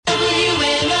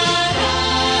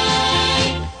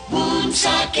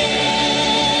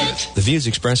The views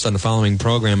expressed on the following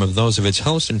program are those of its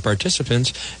host and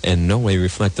participants and in no way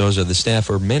reflect those of the staff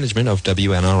or management of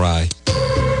WNRI.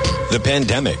 The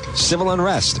pandemic, civil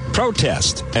unrest,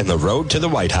 protest, and the road to the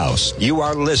White House. You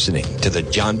are listening to The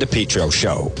John DePetro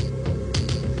Show.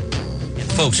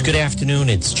 Folks, good afternoon.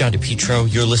 It's John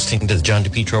DePetro. You're listening to the John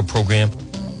DePetro program.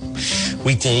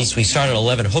 Weekdays, we start at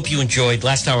 11. Hope you enjoyed.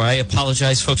 Last hour, I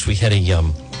apologize, folks. We had a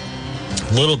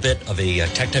little bit of a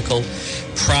technical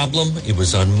problem. It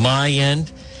was on my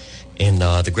end, and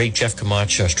the great Jeff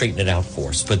Camacho straightened it out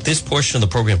for us. But this portion of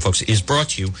the program, folks, is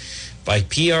brought to you by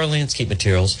PR Landscape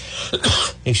Materials,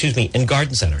 and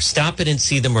Garden Center. Stop it and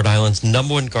see them, Rhode Island's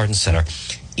 #1 garden center.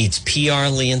 It's PR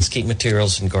Landscape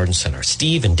Materials and Garden Center.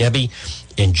 Steve and Debbie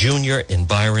and Junior and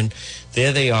Byron,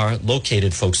 there they are,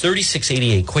 located, folks,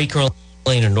 3688 Quaker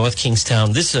Lane in North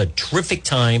Kingstown. This is a terrific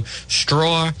time.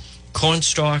 Straw, corn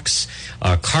stalks,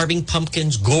 carving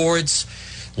pumpkins, gourds,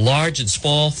 large and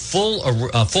small,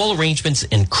 fall arrangements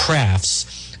and crafts.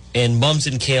 And mums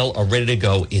and kale are ready to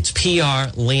go. It's PR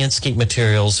Landscape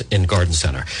Materials and Garden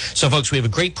Center. So, folks, we have a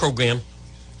great program.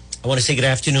 I want to say good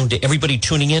afternoon to everybody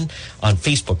tuning in on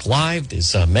Facebook Live.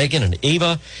 There's Megan and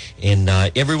Ava and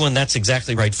everyone. That's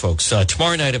exactly right, folks.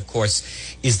 Tomorrow night, of course,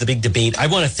 is the big debate. I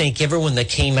want to thank everyone that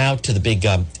came out to the big,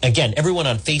 again, everyone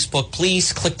on Facebook,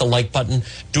 please click the like button,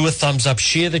 do a thumbs up,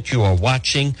 share that you are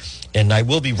watching. And I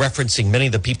will be referencing many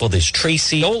of the people. There's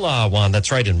Tracy, Ola, Juan,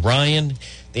 that's right, and Ryan,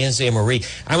 Danzay Marie.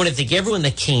 I want to thank everyone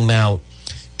that came out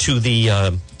to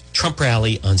the Trump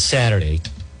rally on Saturday.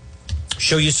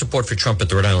 Show your support for Trump at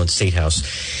the Rhode Island State House.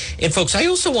 And, folks, I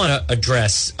also want to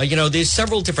address, there's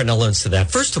several different elements to that.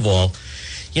 First of all,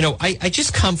 I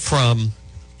just come from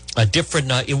a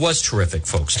different, it was terrific,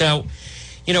 folks. Now,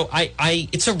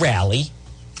 it's a rally,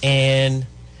 and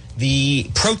the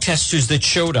protesters that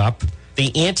showed up,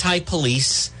 the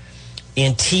anti-police,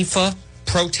 Antifa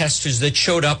protesters that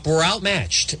showed up were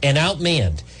outmatched and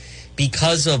outmanned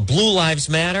because of Blue Lives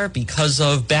Matter, because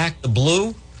of Back the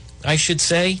Blue, I should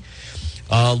say.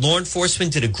 Law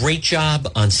enforcement did a great job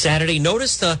on Saturday.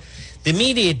 Notice the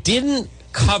media didn't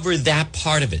cover that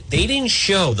part of it. They didn't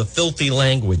show the filthy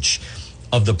language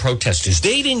of the protesters.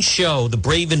 They didn't show the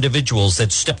brave individuals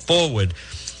that stepped forward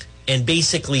and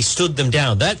basically stood them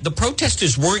down. The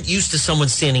protesters weren't used to someone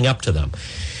standing up to them.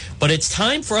 But it's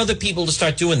time for other people to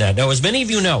start doing that. Now, as many of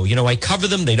you know, I cover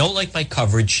them. They don't like my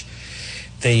coverage.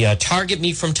 They target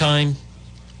me from time.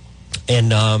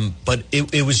 And but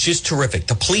it was just terrific.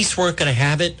 The police weren't going to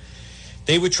have it.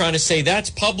 They were trying to say, that's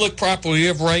public property, you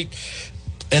have right.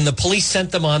 And the police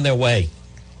sent them on their way.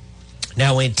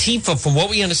 Now, Antifa, from what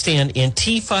we understand,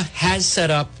 Antifa has set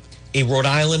up a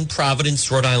Providence,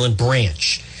 Rhode Island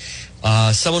branch.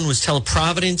 Someone was telling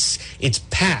Providence, it's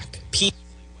PAC,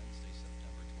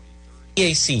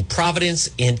 P-A-C, Providence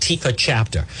Antifa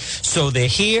chapter. So they're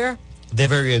here. They're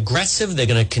very aggressive. They're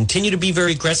going to continue to be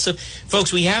very aggressive.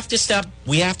 Folks, we have to stop.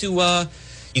 We have to,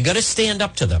 you got to stand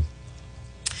up to them.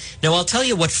 Now, I'll tell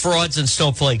you what frauds and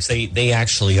snowflakes they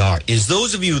actually are. Is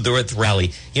those of you that are at the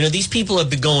rally, these people have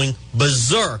been going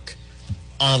berserk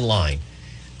online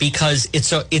because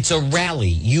it's a rally.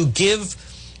 You give,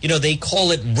 they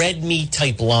call it red meat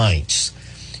type lines.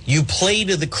 You play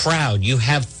to the crowd. You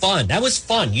have fun. That was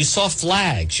fun. You saw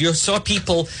flags. You saw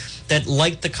people that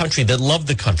like the country, that love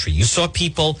the country. You saw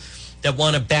people that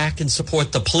want to back and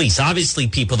support the police. Obviously,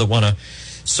 people that want to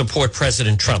support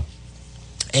President Trump.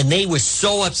 And they were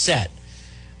so upset.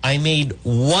 I made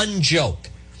one joke,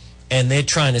 and they're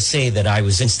trying to say that I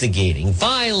was instigating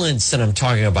violence, and I'm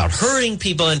talking about hurting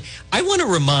people. And I want to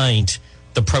remind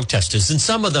the protesters, and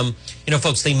some of them,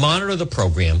 folks, they monitor the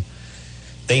program.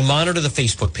 They monitor the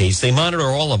Facebook page. They monitor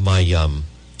all of my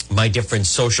my different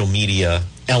social media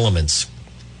elements.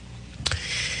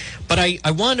 But I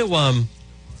want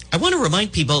to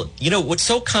remind people, what's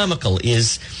so comical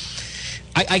is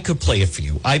I could play it for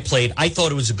you. I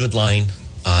thought it was a good line.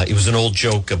 It was an old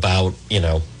joke about,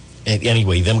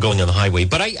 anyway, them going on the highway.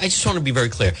 But I just want to be very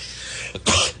clear.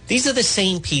 These are the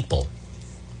same people.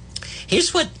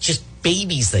 Here's what just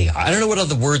babies they are. I don't know what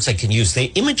other words I can use. They're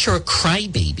immature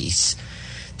crybabies.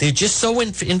 They're just so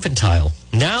infantile.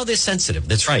 Now they're sensitive.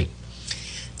 That's right.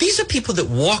 These are people that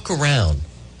walk around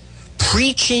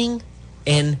preaching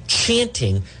and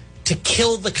chanting to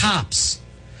kill the cops.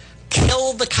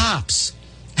 Kill the cops.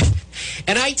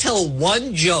 And I tell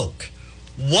one joke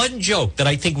that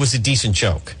I think was a decent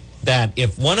joke. That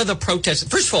if one of the protesters,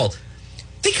 first of all,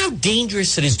 think how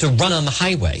dangerous it is to run on the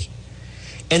highway.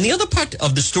 And the other part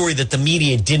of the story that the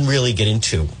media didn't really get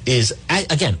into is,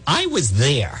 again, I was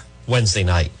there Wednesday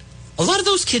night. A lot of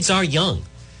those kids are young.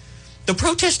 The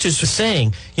protesters were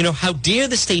saying, how dare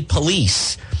the state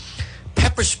police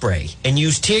pepper spray and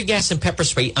used tear gas and pepper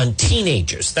spray on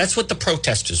teenagers. That's what the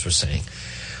protesters were saying.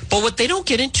 But what they don't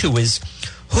get into is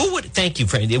who would, thank you,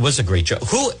 Frank, it was a great joke.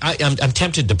 I'm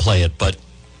tempted to play it, but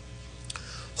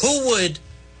who would,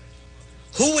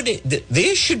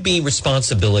 there should be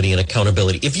responsibility and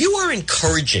accountability. If you are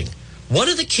encouraging one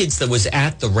of the kids that was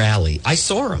at the rally, I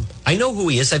saw him. I know who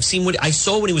he is. I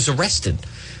saw when he was arrested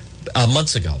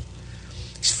months ago.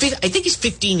 I think he's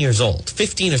 15 years old,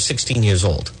 15 or 16 years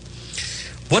old.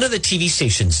 One of the TV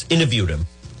stations interviewed him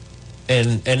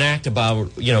and act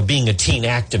about, being a teen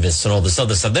activist and all this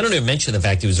other stuff. They don't even mention the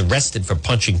fact he was arrested for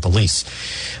punching police.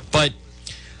 But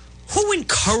who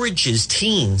encourages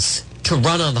teens to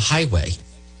run on the highway?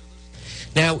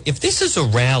 Now, if this is a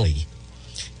rally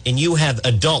and you have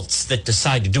adults that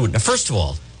decide to do it. Now, first of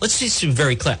all, let's just be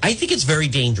very clear. I think it's very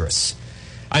dangerous.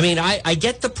 I mean, I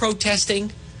get the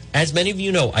protesting. As many of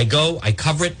you know, I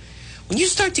cover it. When you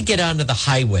start to get onto the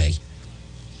highway,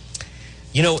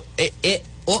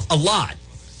 a lot.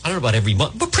 I don't know about every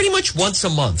month, but pretty much once a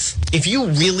month. If you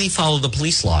really follow the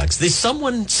police logs, there's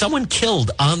someone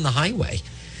killed on the highway.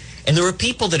 And there are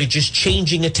people that are just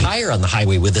changing a tire on the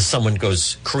highway where someone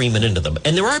goes careening into them.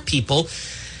 And there are people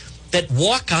that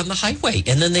walk on the highway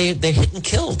and then they're hit and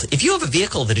killed. If you have a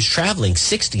vehicle that is traveling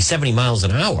 60, 70 miles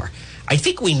an hour, I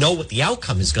think we know what the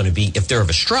outcome is going to be if they're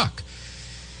ever struck.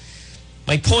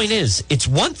 My point is, it's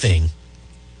one thing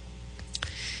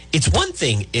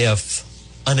if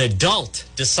an adult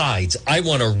decides, I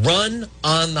want to run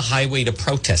on the highway to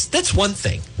protest. That's one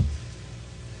thing.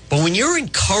 But when you're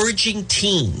encouraging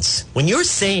teens, when you're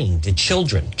saying to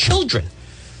children,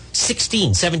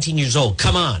 16, 17 years old,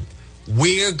 come on,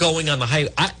 we're going on the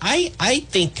highway. I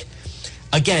think,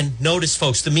 again, notice,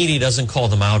 folks, the media doesn't call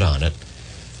them out on it.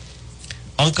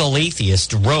 Uncle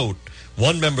Atheist wrote,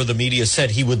 one member of the media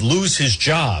said he would lose his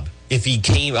job if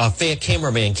a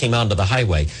cameraman came onto the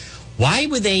highway. Why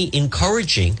were they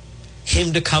encouraging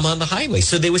him to come on the highway?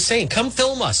 So they were saying, come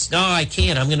film us. No, I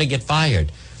can't. I'm going to get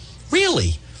fired.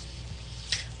 Really?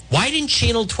 Why didn't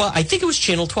Channel 12, I think it was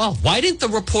Channel 12, why didn't they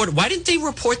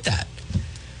report that?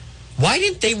 Why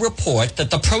didn't they report that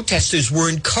the protesters were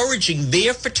encouraging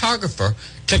their photographer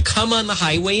to come on the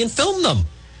highway and film them?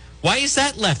 Why is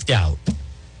that left out?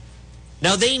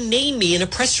 Now, they named me in a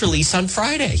press release on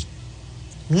Friday.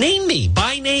 Name me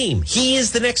by name. He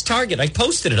is the next target. I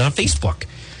posted it on Facebook.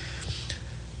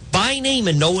 By name,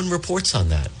 and no one reports on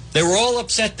that. They were all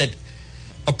upset that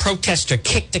a protester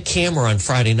kicked a camera on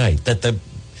Friday night. The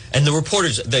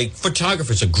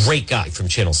photographer's a great guy from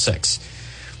Channel 6.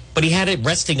 But he had it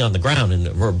resting on the ground, and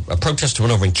a protester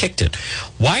went over and kicked it.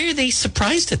 Why are they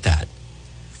surprised at that?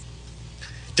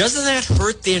 Doesn't that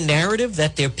hurt their narrative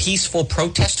that they're peaceful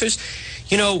protesters?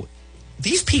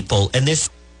 These people, and they're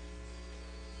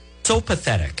so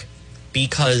pathetic,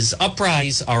 because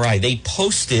Uprise RI, they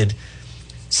posted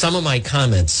some of my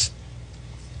comments.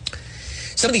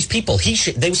 Some of these people,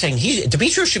 they were saying,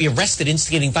 DePietro should be arrested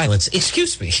instigating violence.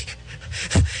 Excuse me.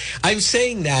 I'm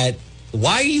saying that,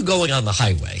 why are you going on the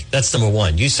highway? That's number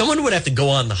one. Someone would have to go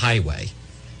on the highway.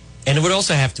 And it would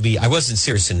also have to be, I wasn't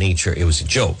serious in nature, it was a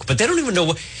joke. But they don't even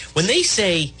know, when they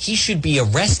say he should be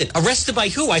arrested by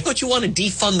who? I thought you want to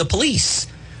defund the police.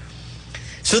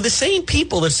 So the same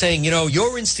people are saying,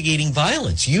 you're instigating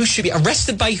violence. You should be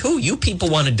arrested by who? You people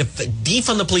want to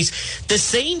defund the police. The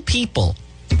same people.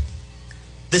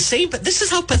 This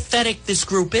is how pathetic this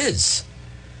group is.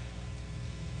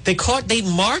 They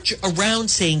march around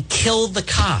saying, kill the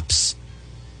cops.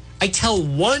 I tell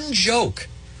one joke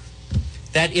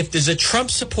that if there's a Trump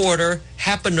supporter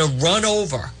happen to run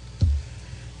over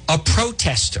a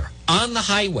protester on the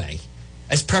highway,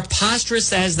 as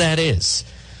preposterous as that is,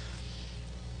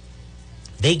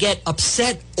 they get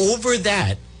upset over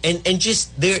that and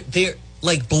just they're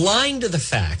like blind to the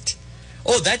fact,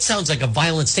 that sounds like a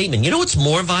violent statement. You know what's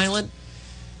more violent?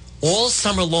 All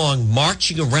summer long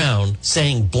marching around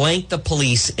saying blank the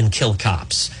police and kill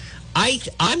cops.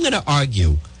 I'm going to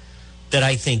argue that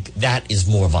I think that is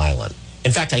more violent.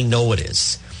 In fact, I know it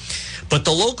is. But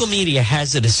the local media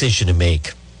has a decision to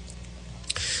make.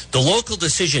 The local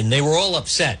decision, they were all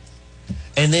upset.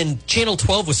 And then Channel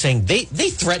 12 was saying they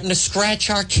threatened to scratch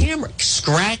our camera.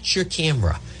 Scratch your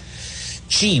camera.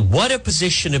 Gee, what a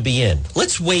position to be in.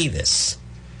 Let's weigh this.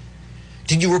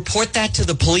 Did you report that to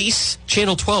the police?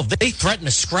 Channel 12, they threatened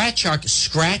to scratch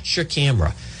your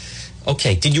camera.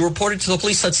 Okay, did you report it to the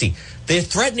police? Let's see. They're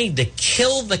threatening to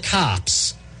kill the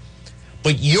cops,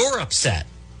 but you're upset.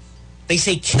 They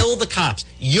say kill the cops.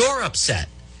 You're upset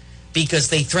because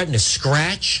they threaten to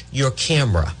scratch your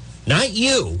camera. Not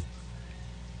you.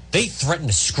 They threaten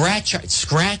to scratch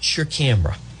your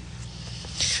camera.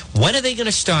 When are they going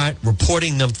to start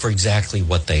reporting them for exactly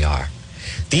what they are?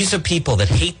 These are people that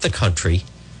hate the country.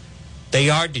 They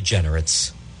are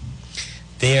degenerates.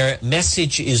 Their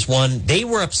message is one, they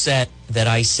were upset that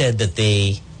I said that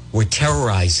they were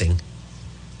terrorizing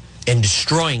and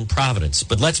destroying Providence.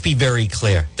 But let's be very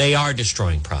clear. They are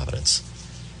destroying Providence.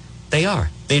 They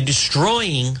are. They're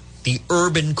destroying the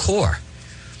urban core.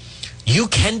 You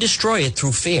can destroy it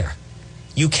through fear.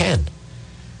 You can.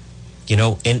 You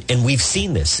know, and we've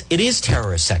seen this. It is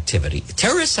terrorist activity.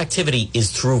 Terrorist activity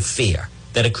is through fear,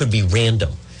 that it could be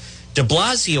random. De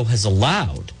Blasio has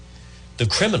allowed the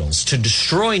criminals to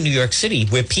destroy New York City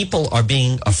where people are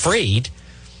being afraid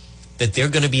that they're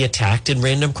going to be attacked in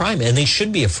random crime, and they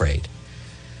should be afraid.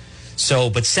 So,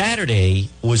 but Saturday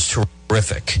was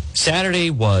terrific. Saturday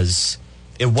was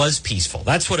peaceful.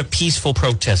 That's what a peaceful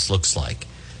protest looks like.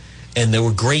 And there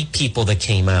were great people that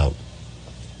came out.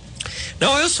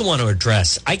 Now, I also want to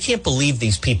address, I can't believe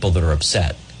these people that are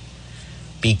upset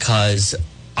because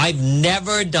I've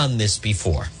never done this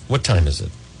before. What time is it?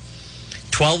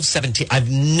 12:17. I've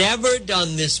never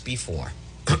done this before.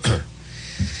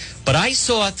 But I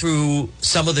saw through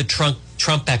some of the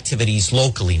Trump activities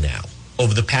locally now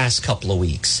over the past couple of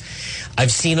weeks.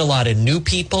 I've seen a lot of new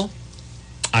people.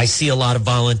 I see a lot of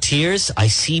volunteers. I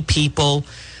see people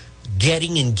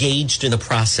getting engaged in the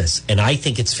process, and I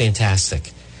think it's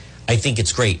fantastic. I think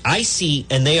it's great. I see,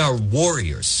 and they are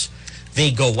warriors.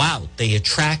 They go out. They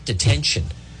attract attention.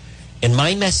 And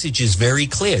my message is very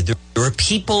clear. There are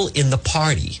people in the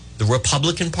party, the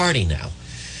Republican Party now,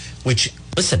 which,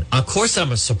 listen, of course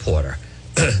I'm a supporter.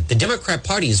 The Democrat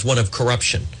Party is one of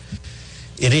corruption.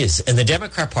 It is. And the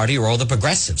Democrat Party are all the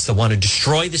progressives that want to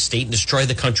destroy the state and destroy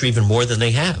the country even more than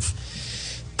they have.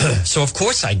 So, of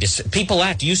course, people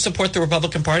ask, do you support the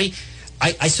Republican Party?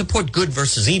 I support good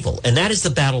versus evil, and that is the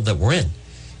battle that we're in.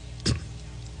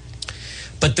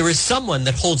 But there is someone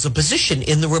that holds a position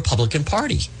in the Republican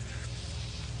Party.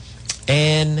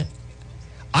 And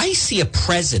I see a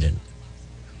president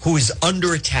who is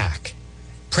under attack.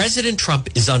 President Trump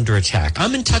is under attack.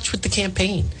 I'm in touch with the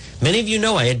campaign. Many of you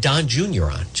know I had Don Jr.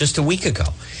 on just a week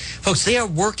ago. Folks, they are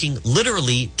working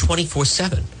literally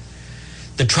 24/7.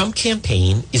 The Trump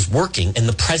campaign is working, and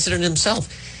the president himself.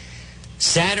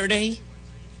 Saturday,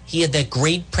 he had that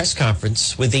great press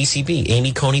conference with ACB,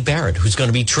 Amy Coney Barrett, who's going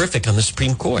to be terrific on the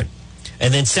Supreme Court.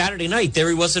 And then Saturday night, there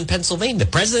he was in Pennsylvania, the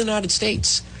president of the United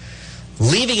States,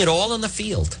 leaving it all on the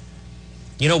field.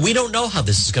 You know, we don't know how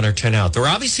this is going to turn out. They're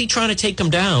obviously trying to take him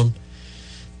down.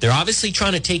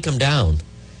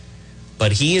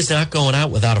 But he is not going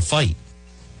out without a fight.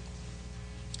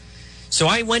 So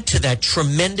I went to that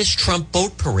tremendous Trump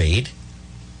boat parade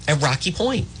at Rocky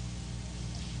Point.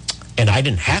 And I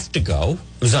didn't have to go.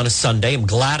 It was on a Sunday. I'm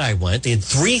glad I went. They had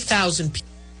 3,000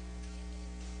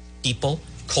 people,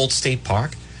 Colt State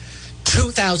Park.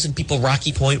 2,000 people,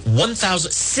 Rocky Point.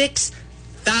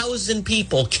 6,000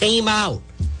 people came out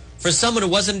for someone who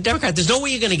wasn't a Democrat. There's no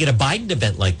way you're going to get a Biden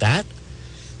event like that.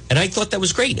 And I thought that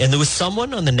was great. And there was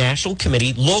someone on the national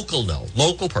committee, local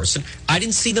person. I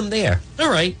didn't see them there. All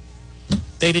right.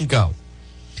 They didn't go.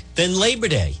 Then Labor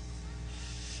Day,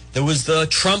 there was the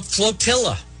Trump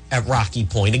flotilla at Rocky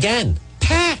Point. Again,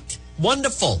 packed,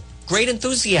 wonderful, great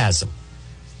enthusiasm.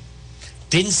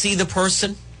 Didn't see the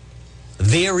person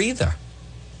there either.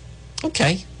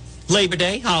 Okay. Labor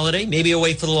Day, holiday, maybe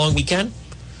away for the long weekend.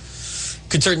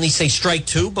 Could certainly say strike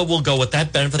two, but we'll go with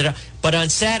that benefit of the doubt. But on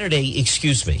Saturday,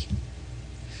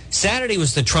 Saturday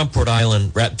was the Trump Rhode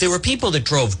Island rep. There were people that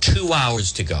drove 2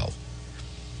 hours to go.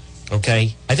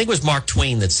 Okay? I think it was Mark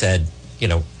Twain that said, you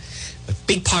know, a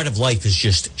big part of life is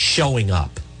just showing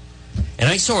up. And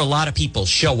I saw a lot of people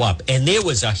show up, and there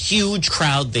was a huge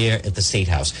crowd there at the State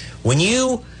House. When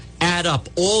you add up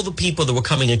all the people that were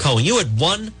coming and going, you had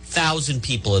 1,000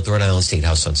 people at the Rhode Island State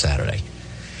House on Saturday.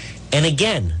 And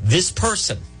again, this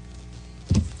person,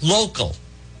 local,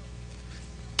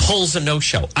 pulls a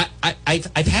no-show.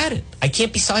 I've had it. I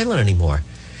can't be silent anymore.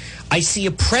 I see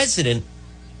a president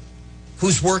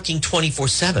who's working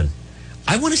 24/7.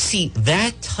 I want to see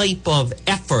that type of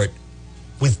effort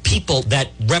with people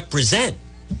that represent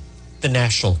the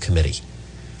National Committee.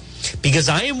 Because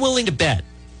I am willing to bet,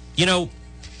 you know,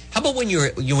 how about when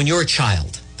you're a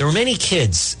child? There are many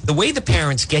kids, the way the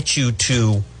parents get you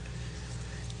to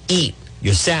eat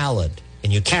your salad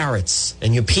and your carrots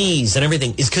and your peas and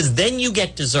everything is because then you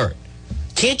get dessert.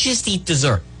 Can't just eat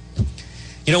dessert.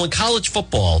 You know, in college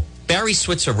football, Barry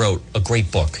Switzer wrote a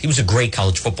great book. He was a great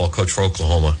college football coach for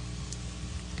Oklahoma.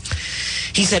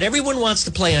 He said, everyone wants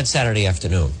to play on Saturday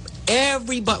afternoon.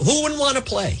 Everybody, who wouldn't want to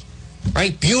play?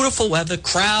 Right? Beautiful weather,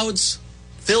 crowds,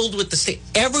 filled with the state.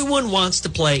 Everyone wants to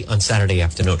play on Saturday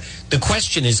afternoon. The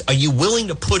question is, are you willing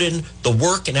to put in the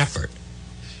work and effort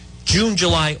June,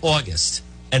 July, August,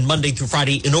 and Monday through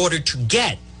Friday in order to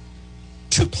get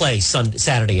to play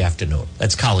Saturday afternoon?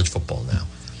 That's college football now.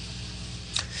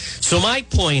 So my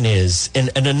point is,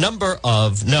 and a number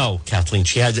of, no, Kathleen,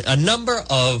 she had a number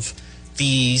of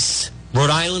these Rhode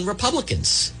Island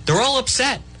Republicans. They're all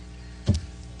upset.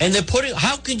 And they're putting,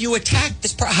 how can you attack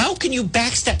this? How can you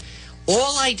backstab?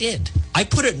 All I did, I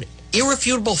put an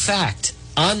irrefutable fact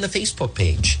on the Facebook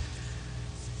page.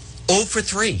 0 for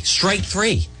 3, strike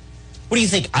 3. What do you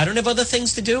think? I don't have other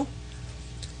things to do?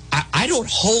 I don't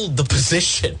hold the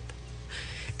position.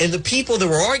 And the people that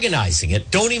were organizing it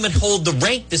don't even hold the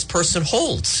rank this person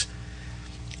holds.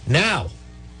 Now,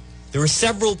 there are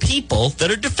several people that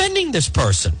are defending this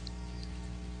person.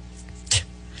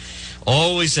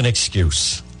 Always an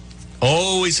excuse.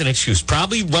 Always an excuse.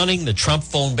 Probably running the Trump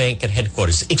phone bank at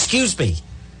headquarters. Excuse me.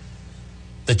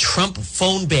 The Trump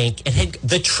phone bank at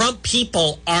the Trump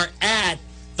people are at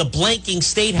the blanking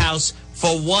State House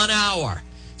for 1 hour.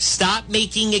 Stop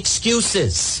making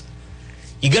excuses.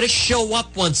 You got to show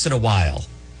up once in a while.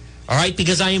 All right?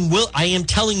 Because I am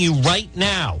telling you right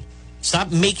now,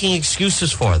 stop making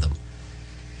excuses for them.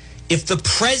 If the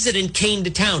president came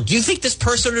to town, do you think this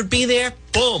person would be there?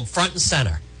 Boom, front and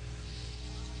center.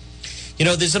 You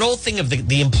know, there's an old thing of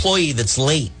the employee that's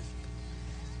late.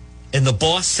 And the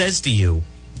boss says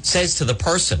to the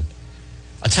person,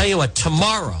 I'll tell you what,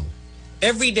 tomorrow,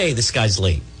 every day this guy's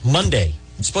late. Monday,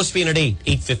 it's supposed to be in at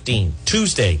 8:15.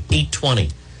 Tuesday,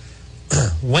 8:20.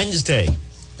 Wednesday,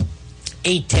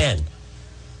 8:10.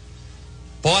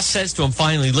 Boss says to him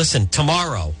finally, listen,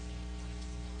 tomorrow,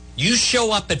 you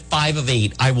show up at 5 of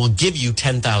 8, I will give you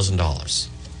 $10,000.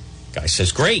 Guy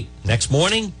says, great. Next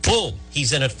morning, boom,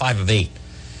 he's in at 5 of 8.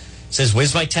 Says,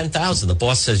 where's my $10,000? The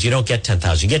boss says, you don't get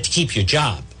 $10,000. You get to keep your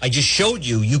job. I just showed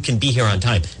you can be here on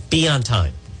time. Be on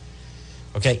time.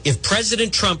 Okay? If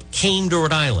President Trump came to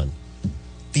Rhode Island,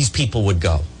 these people would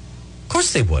go. Of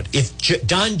course they would. If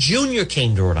Don Jr.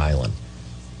 came to Rhode Island,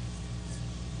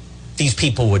 these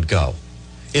people would go.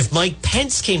 If Mike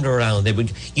Pence came to Rhode Island, they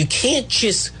would. You can't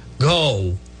just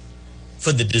go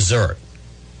for the dessert.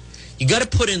 You got to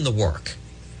put in the work.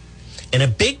 And a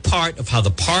big part of how the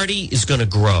party is going to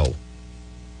grow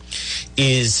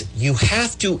is you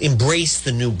have to embrace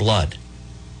the new blood.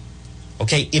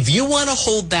 Okay? If you want to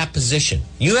hold that position,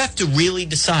 you have to really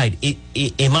decide,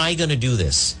 am I going to do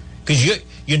this? Because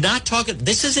you're not talking,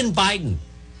 this isn't Biden.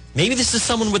 Maybe this is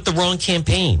someone with the wrong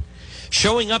campaign.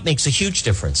 Showing up makes a huge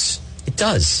difference. It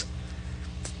does.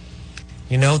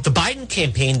 You know, the Biden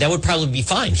campaign, that would probably be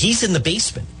fine. He's in the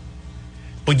basement.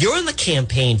 But you're in the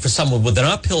campaign for someone with an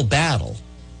uphill battle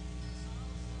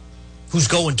who's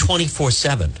going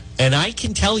 24/7. And I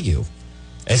can tell you,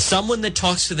 as someone that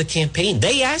talks to the campaign,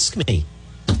 they ask me,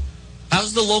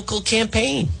 how's the local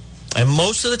campaign? And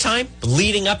most of the time,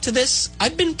 leading up to this,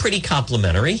 I've been pretty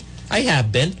complimentary. I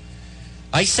have been.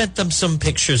 I sent them some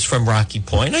pictures from Rocky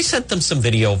Point. I sent them some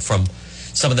video from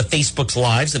some of the Facebook's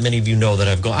lives that many of you know that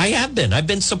I've gone. I have been. I've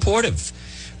been supportive.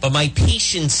 But my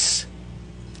patience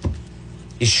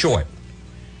is short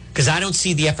because I don't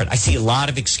see the effort. I see a lot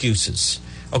of excuses.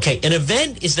 Okay, an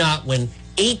event is not when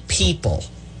 8 people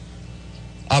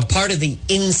are part of the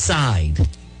inside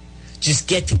just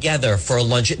get together for a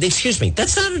lunch. Excuse me,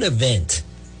 that's not an event.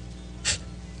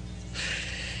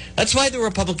 That's why the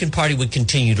Republican Party would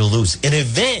continue to lose. An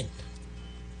event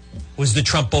was the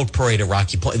Trump boat parade at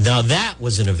Rocky Point. Now that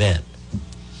was an event.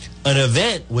 An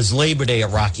event was Labor Day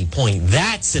at Rocky Point.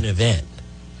 That's an event.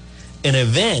 An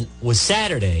event was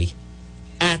Saturday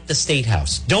at the State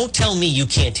House. Don't tell me you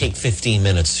can't take 15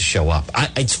 minutes to show up.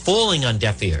 It's falling on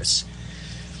deaf ears.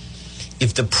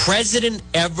 If the president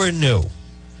ever knew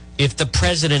that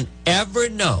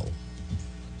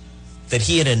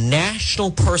he had a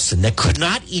national person that could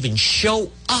not even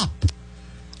show up,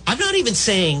 I'm not even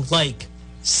saying like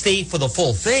stay for the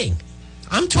full thing.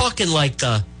 I'm talking like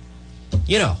the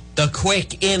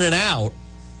quick in and out,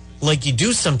 like you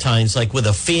do sometimes, like with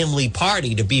a family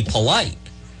party to be polite.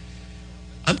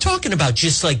 I'm talking about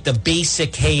just like the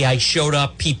basic, hey, I showed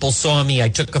up, people saw me, I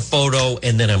took a photo,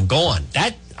 and then I'm gone.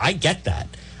 That I get that.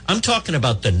 I'm talking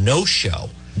about the no-show.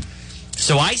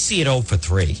 So I see it 0 for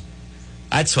 3.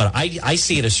 That's what I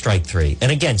see it as strike 3.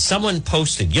 And again, someone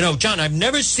posted, John, I've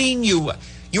never seen you.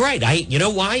 You're right. You know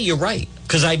why? You're right.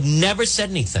 Because I've never said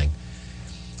anything.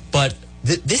 But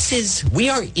we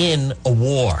are in a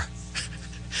war.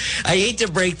 I hate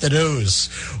to break the news.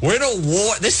 We're in a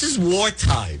war. This is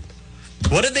wartime.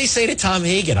 What did they say to Tom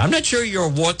Hagen? I'm not sure you're a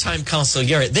wartime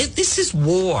consigliere. This is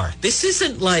war. This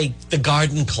isn't like the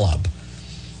Garden Club.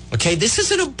 Okay, this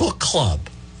isn't a book club.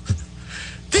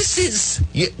 This is...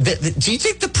 do you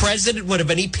think the president would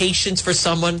have any patience for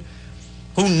someone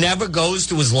who never goes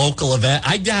to his local event?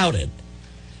 I doubt it.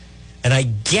 And I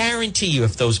guarantee you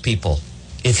if those people,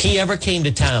 if he ever came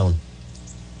to town,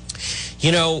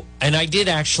 you know, and I did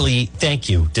actually, thank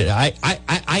you.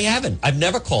 I haven't. I've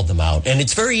never called them out. And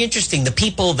it's very interesting. The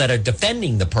people that are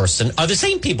defending the person are the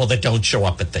same people that don't show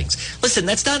up at things. Listen,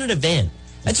 that's not an event.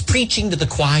 That's preaching to the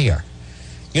choir.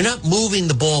 You're not moving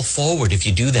the ball forward if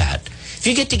you do that. If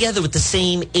you get together with the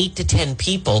same 8 to 10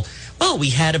 people, well, we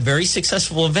had a very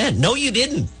successful event. No, you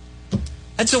didn't.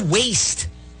 That's a waste.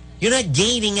 You're not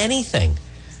gaining anything.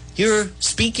 You're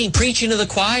preaching to the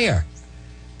choir,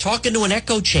 talking to an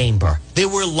echo chamber. There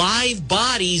were live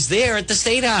bodies there at the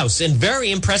State House and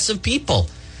very impressive people.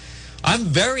 I'm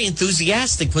very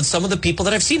enthusiastic with some of the people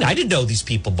that I've seen. I didn't know these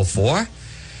people before.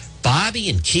 Bobby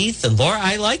and Keith and Laura,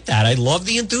 I like that. I love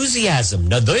the enthusiasm.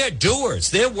 Now, they're doers.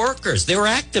 They're workers. They're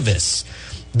activists.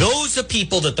 Those are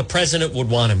people that the president would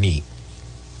want to meet.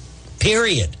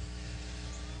 Period.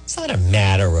 It's not a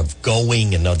matter of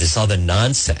going and this other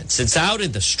nonsense. It's out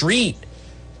in the street.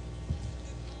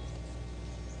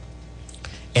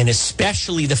 And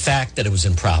especially the fact that it was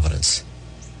in Providence.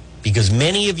 Because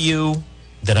many of you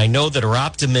that I know that are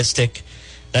optimistic,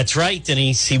 that's right,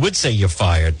 Denise, he would say you're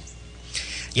fired.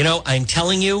 You know, I'm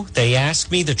telling you, they ask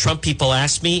me, the Trump people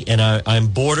ask me, and I'm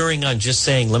bordering on just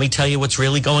saying, let me tell you what's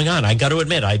really going on. I got to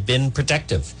admit, I've been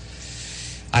protective.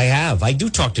 I have. I do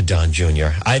talk to Don Jr.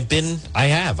 I've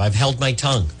held my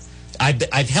tongue.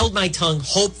 I've held my tongue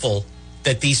hopeful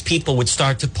that these people would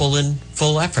start to pull in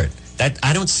full effort. That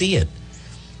I don't see it.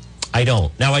 I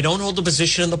don't. Now, I don't hold a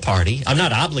position in the party. I'm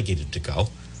not obligated to go,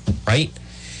 right?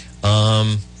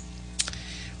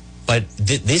 But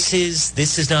this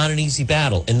is not an easy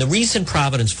battle. And the reason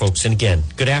Providence, folks, and again,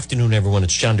 good afternoon, everyone.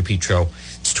 It's John DePietro.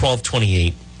 It's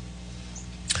 1228.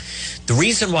 The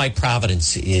reason why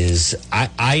Providence is,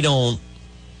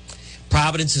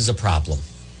 Providence is a problem.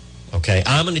 Okay?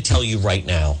 I'm going to tell you right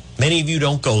now. Many of you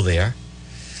don't go there.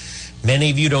 Many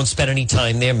of you don't spend any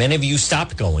time there. Many of you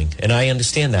stopped going, and I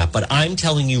understand that. But I'm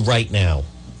telling you right now,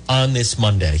 on this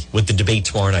Monday, with the debate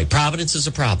tomorrow night, Providence is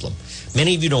a problem.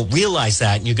 Many of you don't realize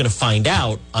that, and you're going to find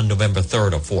out on November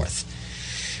 3rd or 4th.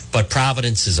 But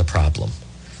Providence is a problem.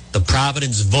 The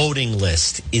Providence voting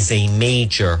list is a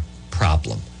major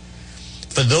problem.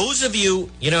 For those of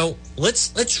you, you know,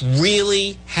 let's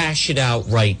really hash it out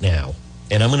right now.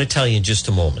 And I'm going to tell you in just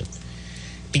a moment.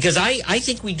 Because I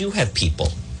think we do have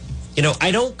people. You know,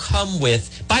 I don't come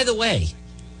with, by the way,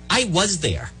 I was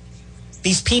there.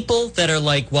 These people that are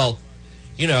like, well,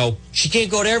 you know, she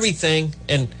can't go to everything.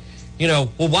 And, you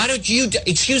know, well, why don't you,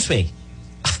 excuse me.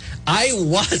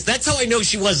 That's how I know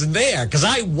she wasn't there, because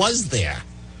I was there.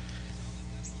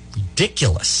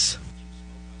 Ridiculous.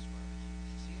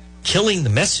 Killing the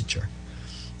messenger.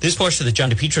 This portion of the John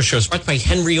DePietro Show is brought by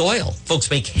Henry Oil. Folks,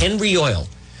 make Henry Oil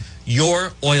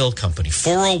your oil company.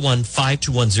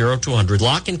 401-521-0200.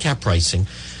 Lock and cap pricing.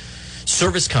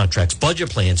 Service contracts, budget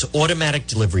plans, automatic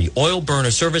delivery, oil burner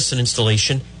service and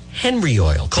installation. Henry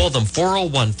Oil. Call them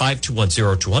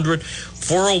 401-521-0200.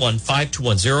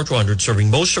 401-521-0200.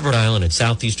 Serving most of Rhode Island and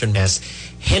southeastern Mass.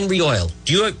 Henry Oil.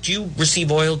 Do you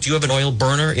receive oil? Do you have an oil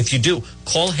burner? If you do,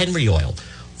 call Henry Oil.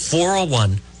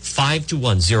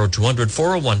 401-521-0200.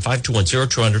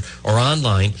 401-521-0200. Or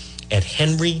online at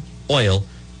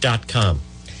henryoil.com.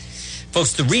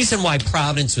 Folks, the reason why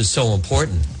Providence was so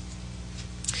important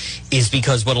is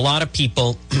because what a lot of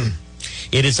people,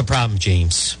 it is a problem,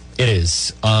 James. It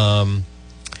is. The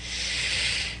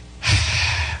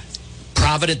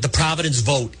Providence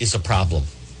vote is a problem.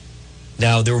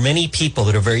 Now, there are many people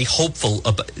that are very hopeful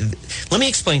about. Let me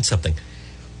explain something.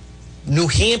 New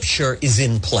Hampshire is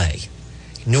in play.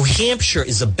 New Hampshire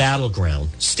is a battleground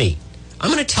state.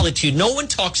 I'm going to tell it to you. No one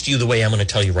talks to you the way I'm going to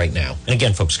tell you right now. And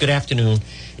again, folks, good afternoon.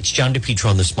 It's John DePietro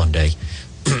on this Monday.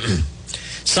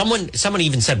 Someone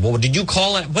even said, well, did you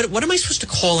call it? What am I supposed to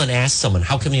call and ask someone?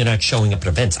 How come you're not showing up at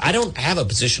events? I don't have a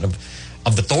position of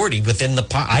authority within the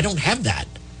party. I don't have that.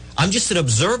 I'm just an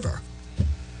observer,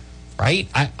 right?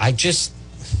 That's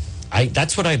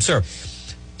what I observe.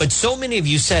 But so many of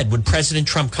you said, would President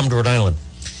Trump come to Rhode Island?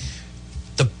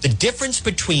 The difference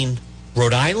between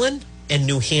Rhode Island and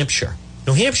New Hampshire.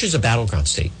 New Hampshire is a battleground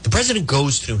state. The president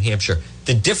goes to New Hampshire.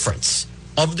 The difference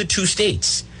of the two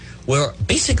states, where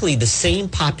basically the same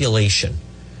population.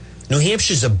 New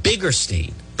Hampshire is a bigger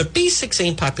state, but basic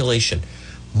same population.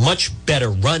 Much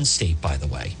better run state, by the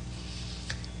way.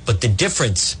 But the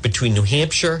difference between New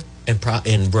Hampshire and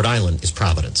Rhode Island is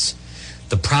Providence.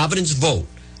 The Providence vote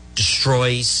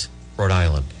destroys Rhode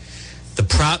Island.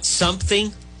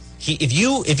 Something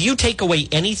If you take away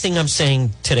anything I'm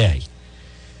saying today,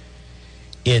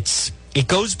 it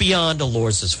goes beyond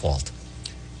Elorza's fault.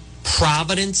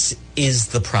 Providence is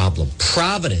the problem.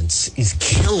 Providence is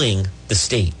killing the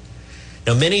state.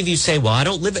 Now, many of you say, well, I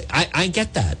don't live it. I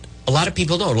get that. A lot of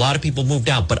people don't. A lot of people moved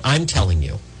out. But I'm telling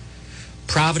you,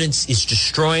 Providence is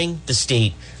destroying the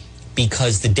state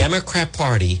because the Democrat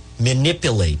Party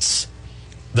manipulates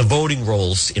the voting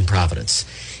rolls in Providence.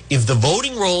 If the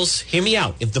voting rolls, hear me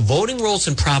out, if the voting rolls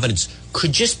in Providence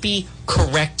could just be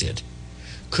corrected,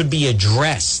 could be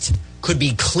addressed, could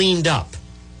be cleaned up,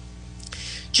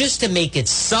 just to make it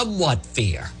somewhat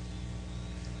fair,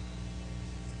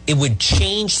 it would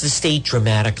change the state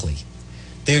dramatically.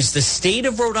 There's the state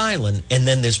of Rhode Island, and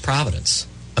then there's Providence.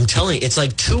 I'm telling you, it's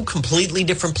like two completely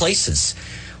different places,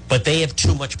 but they have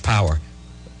too much power.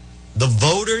 The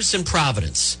voters in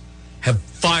Providence have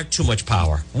far too much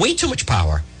power, way too much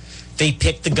power. They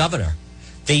pick the governor.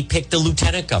 They pick the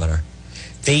lieutenant governor.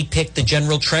 They pick the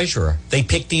general treasurer. They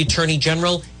pick the attorney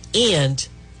general, and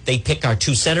they pick our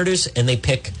two senators, and they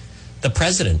pick the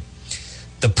president.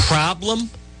 The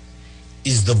problem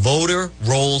is the voter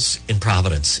rolls in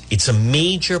Providence. It's a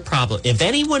major problem. If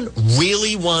anyone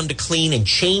really wanted to clean and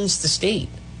change the state,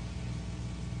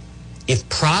 if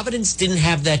Providence didn't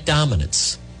have that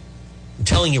dominance, I'm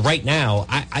telling you right now,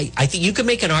 I think you could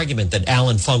make an argument that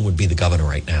Alan Fung would be the governor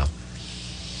right now.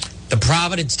 The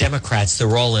Providence Democrats,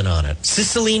 they're all in on it.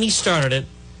 Cicilline started it.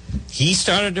 He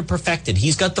started to perfect it.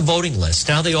 He's got the voting list.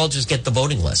 Now they all just get the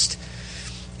voting list.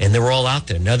 And they're all out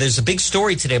there. Now, there's a big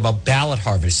story today about ballot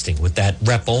harvesting with that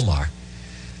Rep. Omar.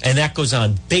 And that goes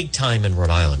on big time in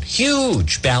Rhode Island.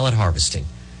 Huge ballot harvesting.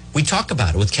 We talk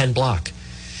about it with Ken Block.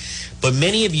 But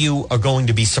many of you are going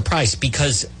to be surprised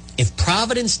because if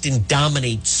Providence didn't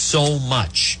dominate so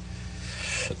much,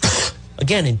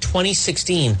 again, in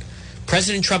 2016,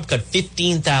 President Trump got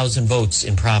 15,000 votes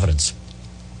in Providence.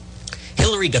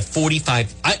 Hillary got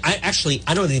 45.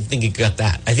 I don't even think he got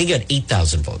that. I think he got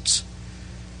 8,000 votes.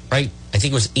 Right? I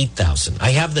think it was 8,000. I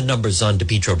have the numbers on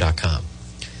DePietro.com.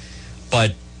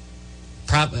 But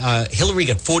Hillary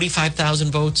got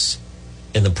 45,000 votes,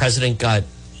 and the president got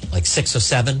like 6 or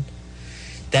 7.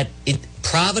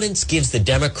 Providence gives the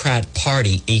Democrat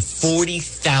Party a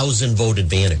 40,000 vote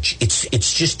advantage.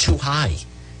 It's just too high.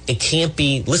 It can't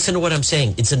be. Listen to what I'm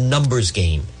saying. It's a numbers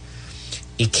game.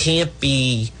 It can't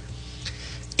be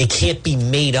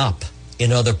made up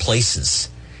in other places.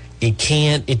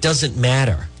 It doesn't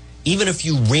matter. Even if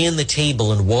you ran the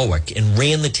table in Warwick and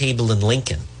ran the table in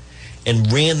Lincoln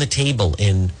and ran the table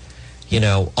in,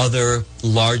 other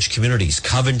large communities,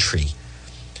 Coventry,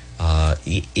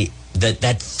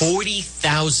 that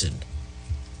 40,000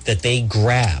 that they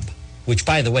grab, which,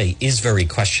 by the way, is very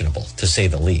questionable, to say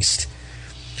the least.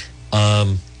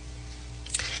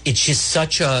 It's just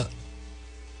such a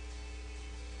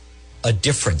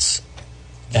difference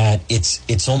that it's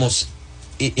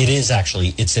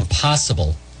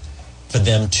impossible for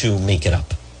them to make it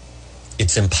up.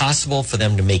 It's impossible for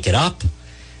them to make it up,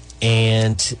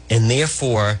 and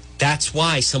therefore that's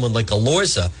why someone like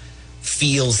Elorza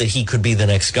feels that he could be the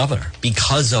next governor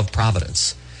because of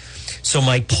Providence. So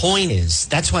my point is,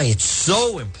 that's why it's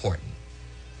so important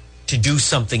to do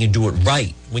something and do it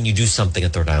right when you do something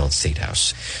at the Rhode Island State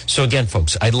House. So again,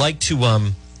 folks, I'd like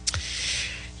to,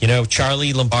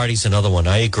 Charlie Lombardi's another one.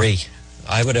 I agree.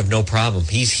 I would have no problem.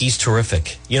 He's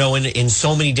terrific. In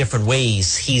so many different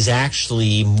ways, he's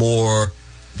actually more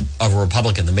of a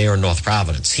Republican, the mayor of North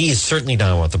Providence. He is certainly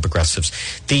down with the progressives.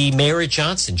 The mayor of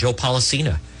Johnson, Joe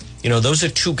Policina, those are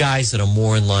two guys that are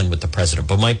more in line with the president.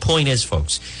 But my point is,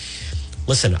 folks,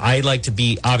 listen, I like to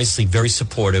be obviously very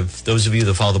supportive. Those of you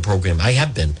that follow the program, I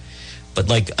have been. But,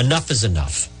 enough is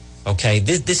enough, okay?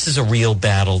 This is a real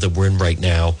battle that we're in right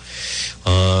now.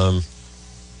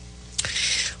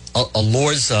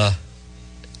 Elorza,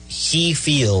 he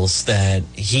feels that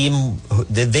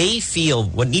they feel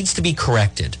what needs to be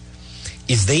corrected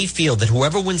is they feel that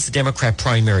whoever wins the Democrat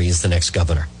primary is the next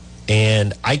governor.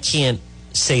 And I can't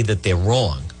say that they're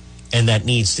wrong, and that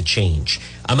needs to change.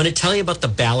 I'm going to tell you about the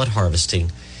ballot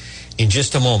harvesting in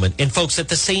just a moment. And folks, at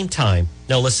the same time,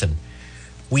 now listen,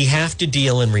 we have to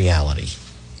deal in reality.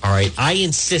 All right? I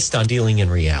insist on dealing in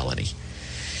reality.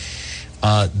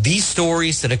 These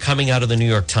stories that are coming out of the New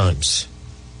York Times,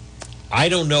 I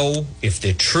don't know if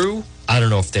they're true. I don't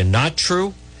know if they're not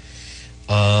true.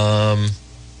 The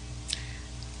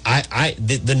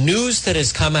news that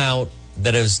has come out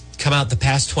the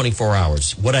past 24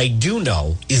 hours, what I do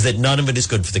know is that none of it is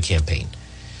good for the campaign.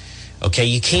 Okay,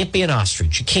 you can't be an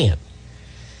ostrich. You can't.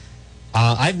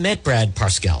 I've met Brad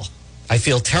Parscale. I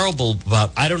feel terrible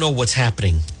about, I don't know what's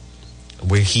happening,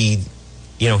 where he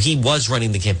You know, he was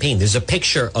running the campaign. There's a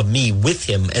picture of me with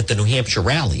him at the New Hampshire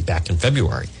rally back in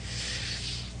February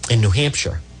in New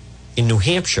Hampshire. In New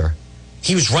Hampshire,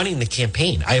 he was running the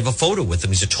campaign. I have a photo with him.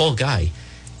 He's a tall guy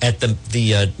at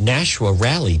the Nashua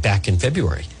rally back in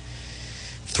February.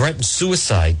 Threatened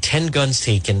suicide, 10 guns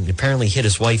taken, apparently hit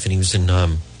his wife, and he was in,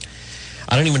 I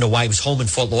don't even know why he was home in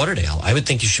Fort Lauderdale. I would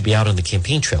think he should be out on the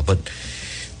campaign trail. But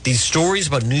these stories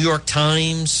about New York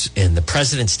Times and the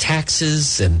president's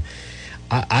taxes, and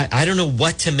I don't know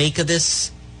what to make of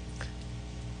this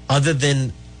other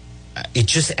than it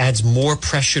just adds more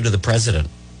pressure to the president.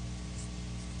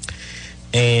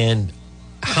 And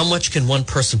how much can one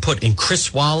person put in?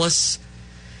 Chris Wallace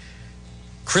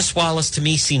to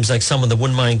me seems like someone that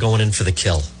wouldn't mind going in for the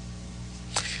kill.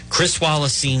 Chris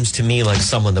Wallace seems to me like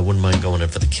someone that wouldn't mind going in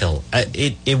for the kill.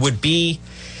 It would be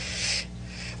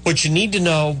what you need to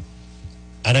know,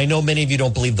 and I know many of you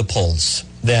don't believe the polls,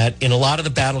 that in a lot of the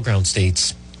battleground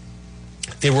states,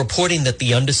 they're reporting that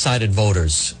the undecided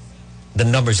voters, the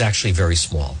number is actually very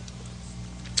small.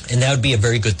 And that would be a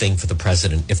very good thing for the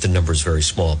president if the number is very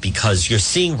small, because you're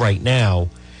seeing right now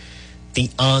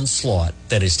the onslaught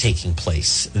that is taking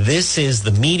place. This is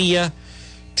the media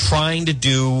trying to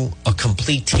do a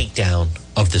complete takedown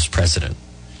of this president.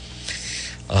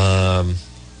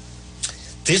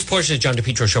 This portion of the John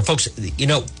DePetro Show, folks, you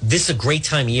know, this is a great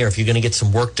time of year if you're going to get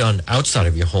some work done outside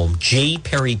of your home. J.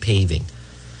 Perry Paving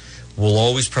will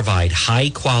always provide high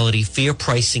quality, fair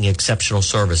pricing, exceptional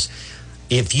service.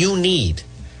 If you need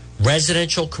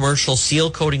residential, commercial, seal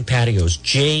coating patios,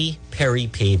 J. Perry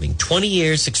Paving. 20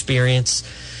 years experience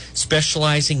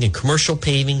specializing in commercial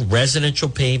paving, residential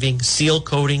paving, seal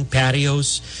coating,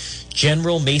 patios,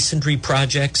 general masonry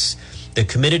projects. They're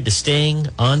committed to staying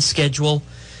on schedule.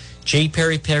 J.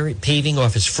 Perry Paving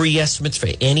offers free estimates for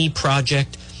any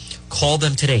project. Call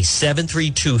them today,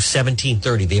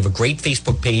 732-1730. They have a great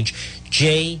Facebook page,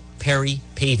 J. Perry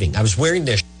Paving. I was wearing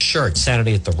their shirt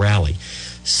Saturday at the rally.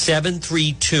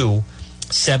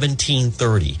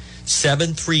 732-1730.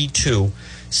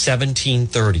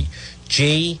 732-1730.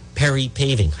 J. Perry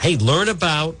Paving. Hey, learn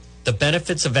about the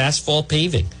benefits of asphalt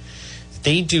paving.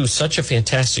 They do such a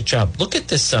fantastic job. Look at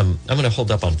this. I'm going to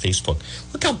hold up on Facebook.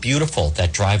 Look how beautiful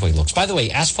that driveway looks. By the way,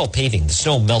 asphalt paving, the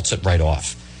snow melts it right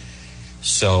off.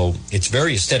 So it's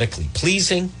very aesthetically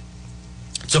pleasing.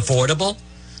 It's affordable,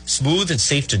 smooth, and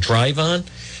safe to drive on.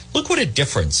 Look what a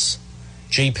difference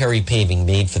J. Perry Paving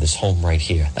made for this home right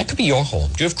here. That could be your home.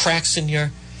 Do you have cracks in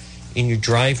your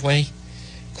driveway?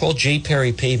 Call J.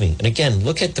 Perry Paving. And again,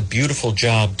 look at the beautiful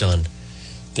job done.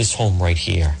 This home right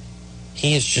here.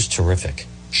 He is just terrific.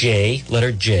 J,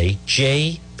 letter J,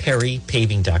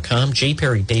 jperrypaving.com,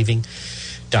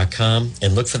 jperrypaving.com,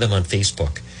 and look for them on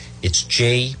Facebook. It's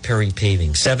J. Perry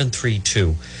Paving,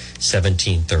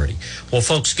 732-1730. Well,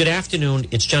 folks, good afternoon.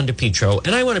 It's John DePetro,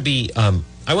 and I want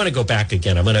to go back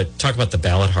again. I'm going to talk about the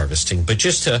ballot harvesting, but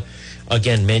just to,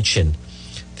 again, mention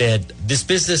that this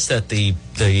business that the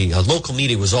local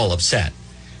media was all upset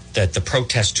that the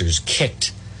protesters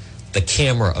kicked the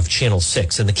camera of Channel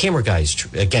 6. And the camera guy is,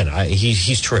 again,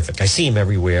 he's terrific. I see him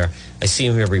everywhere. I see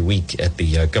him every week at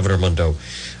the Governor Mundo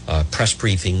press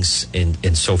briefings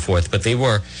and so forth. But they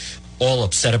were all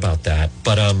upset about that.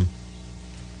 But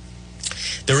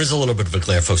there is a little bit of a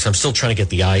glare, folks. I'm still trying to get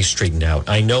the eyes straightened out.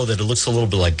 I know that it looks a little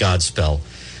bit like Godspell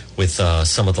with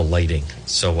some of the lighting.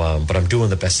 So, but I'm doing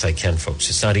the best I can, folks.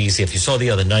 It's not easy. If you saw the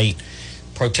other night,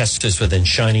 protesters were then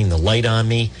shining the light on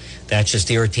me. That just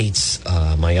irritates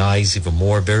my eyes even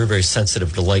more. Very, very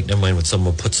sensitive to light. Never mind when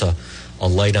someone puts a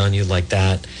light on you like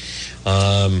that.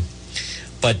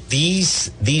 But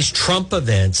these Trump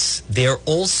events, they're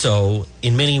also,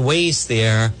 in many ways,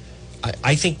 I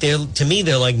think they're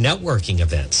like networking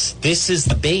events. This is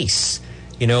the base.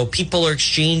 You know, people are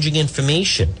exchanging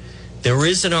information. There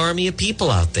is an army of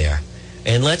people out there.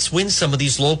 And let's win some of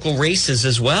these local races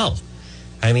as well.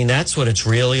 I mean, that's what it's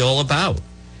really all about.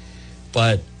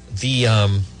 But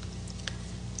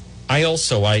I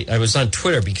was on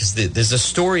Twitter because there's a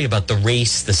story about the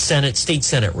race, the state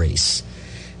Senate race,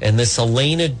 and this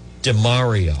Elena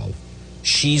DiMario,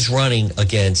 she's running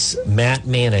against Matt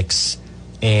Mannix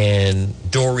and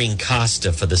Doreen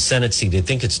Costa for the Senate seat. I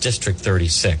think it's District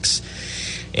 36.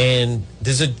 And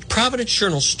there's a Providence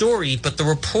Journal story, but the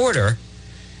reporter,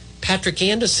 Patrick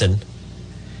Anderson,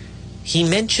 he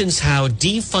mentions how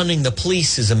defunding the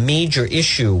police is a major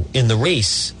issue in the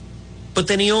race, but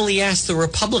then he only asked the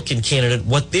Republican candidate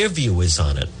what their view is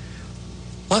on it.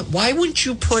 Why wouldn't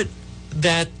you put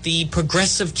that the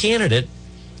progressive candidate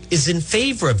is in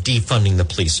favor of defunding the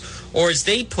police? Or as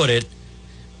they put it,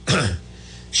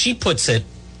 she puts it,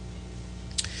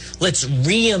 let's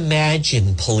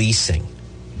reimagine policing.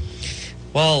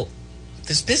 Well,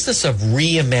 this business of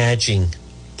reimagining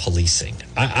policing,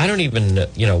 I don't even,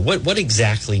 what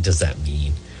exactly does that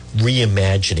mean?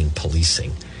 Reimagining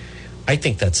policing. I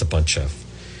think that's a bunch of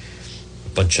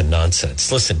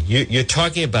nonsense. Listen, you're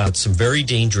talking about some very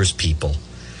dangerous people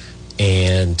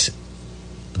and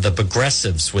the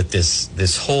progressives with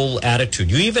this whole attitude.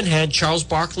 You even had Charles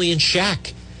Barkley and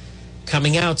Shaq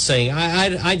coming out saying,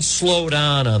 I'd slow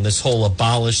down on this whole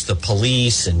abolish the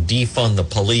police and defund the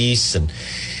police.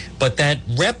 But that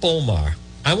Rep Omar,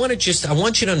 I want you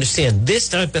to understand this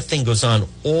type of thing goes on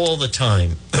all the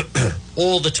time,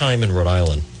 all the time in Rhode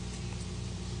Island.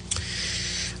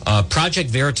 Project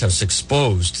Veritas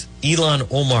exposed Ilhan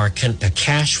Omar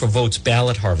cash for votes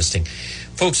ballot harvesting.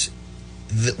 Folks,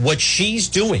 what she's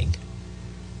doing,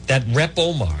 that Rep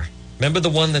Omar, remember the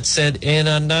one that said in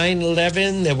a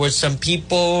 9/11 there were some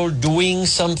people doing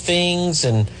some things,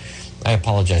 and I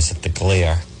apologize at the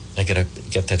glare. I gotta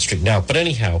get that straightened out. But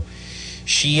anyhow,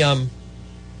 she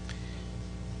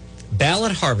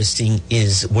ballot harvesting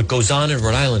is what goes on in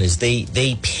Rhode Island is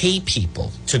they pay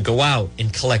people to go out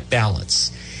and collect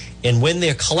ballots. And when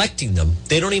they're collecting them,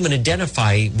 they don't even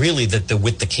identify really that they're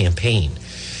with the campaign.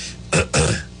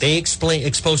 They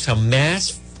exposed how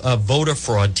mass voter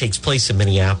fraud takes place in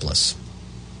Minneapolis.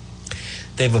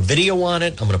 They have a video on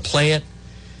it. I'm going to play it.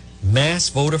 Mass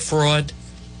voter fraud.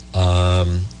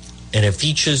 And it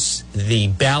features the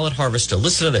ballot harvester.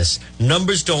 Listen to this.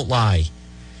 Numbers don't lie.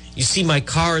 You see, my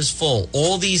car is full.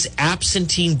 All these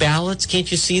absentee ballots,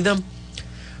 can't you see them?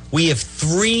 We have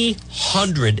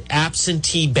 300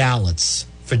 absentee ballots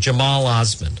for Jamal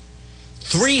Osman.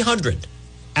 300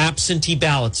 absentee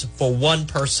ballots for one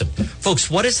person. Folks,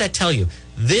 what does that tell you?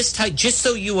 This type, just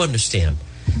so you understand,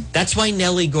 that's why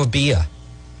Nellie Gorbea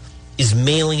is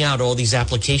mailing out all these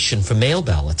applications for mail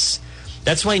ballots.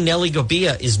 That's why Nellie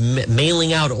Gorbea is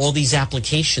mailing out all these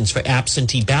applications for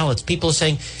absentee ballots. People are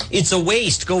saying, it's a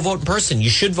waste. Go vote in person. You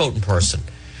should vote in person.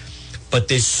 But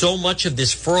there's so much of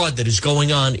this fraud that is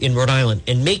going on in Rhode Island.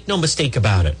 And make no mistake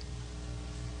about it.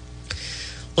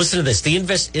 Listen to this. The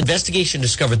investigation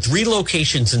discovered 3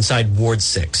 locations inside Ward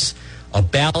 6, a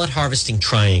ballot harvesting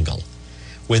triangle,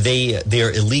 where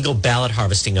their illegal ballot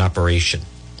harvesting operation.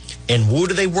 And who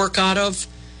do they work out of?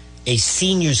 A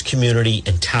seniors community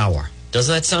in Tower.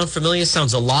 Doesn't that sound familiar?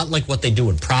 Sounds a lot like what they do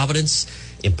in Providence,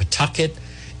 in Pawtucket,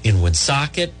 in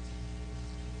Woonsocket.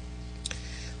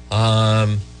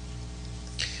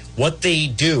 What they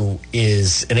do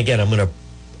is, and again,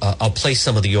 I'll play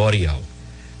some of the audio,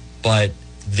 but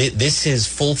this is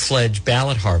full-fledged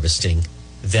ballot harvesting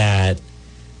that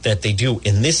they do,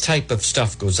 and this type of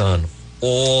stuff goes on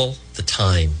all the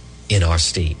time in our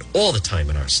state. All the time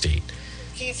in our state.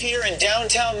 Keith here in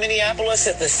downtown Minneapolis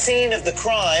at the scene of the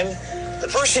crime. The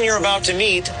person you're about to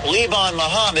meet, Liban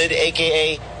Muhammad,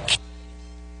 a.k.a.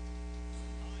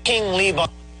 King Liban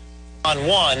 1,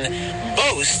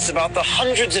 boasts about the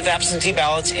hundreds of absentee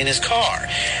ballots in his car.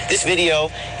 This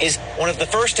video is one of the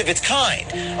first of its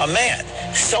kind. A man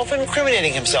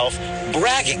self-incriminating himself,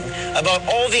 bragging about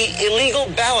all the illegal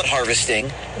ballot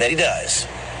harvesting that he does.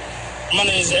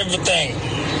 Money is everything.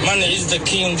 Money is the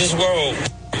key in this world.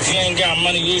 If you ain't got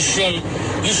money, you should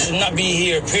not be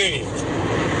here, period.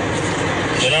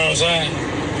 You know what I'm saying?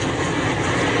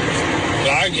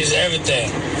 Like is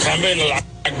everything. Campaign like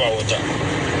about that.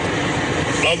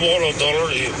 $1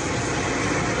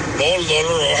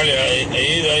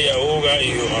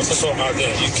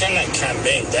 you cannot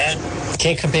campaign that.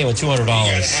 Can't campaign with $200. You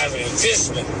gotta have an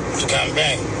investment to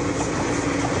campaign.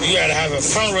 You gotta have a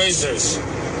fundraisers.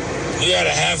 You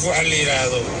gotta have what You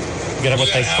gotta have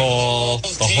what they call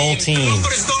the whole team.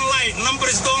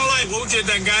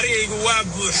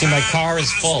 See, my car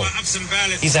is full.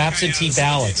 These absentee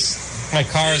ballots. My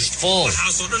car is full.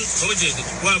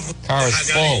 Car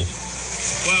is full.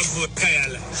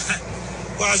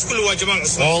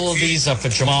 All of these are for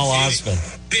Jamal Osman.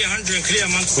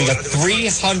 We got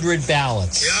 300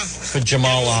 ballots for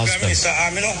Jamal Osman.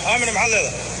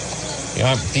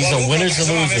 Yep, these are winners and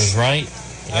losers, right?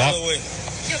 Yep.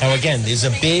 Now again, there's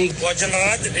a big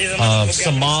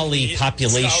Somali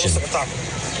population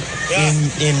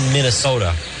in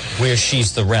Minnesota where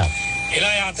she's the rep.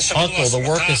 Uncle, the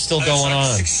work is still going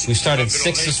on. We started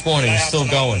 6 this morning. It's still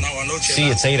going. See,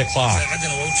 it's 8 o'clock.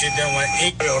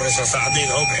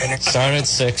 Started at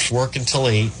 6, working till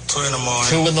 8. 2 in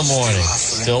the morning.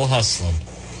 Still hustling.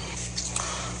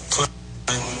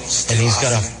 And he's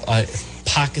got a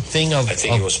pocket thing of... I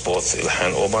think it was both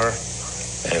Ilhan Omar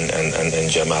and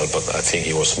Jamal, but I think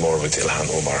he was more with Ilhan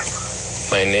Omar.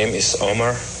 My name is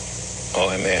Omar,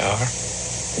 O-M-A-R,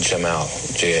 Jamal,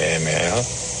 J-A-M-A-L.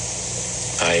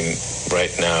 I'm right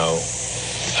now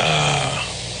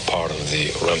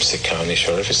the Ramsey County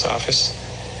Sheriff's Office,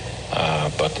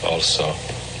 but also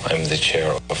I'm the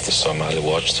chair of the Somali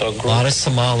Watchdog Group. A lot of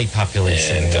Somali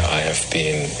population. And I have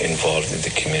been involved in the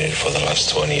community for the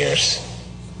last 20 years.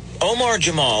 Omar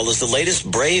Jamal is the latest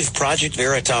brave Project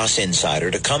Veritas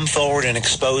insider to come forward and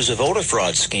expose a voter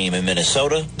fraud scheme in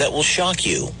Minnesota that will shock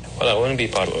you. Well, I want to be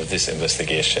part of this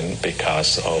investigation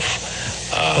because of...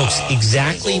 Folks,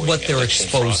 exactly what they're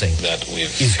exposing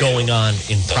is going on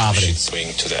in Providence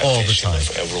all the time.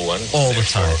 All the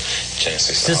time.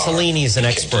 Cicilline is an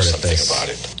expert at this.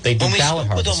 They do ballot harvesting. When we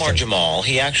spoke with Omar Jamal,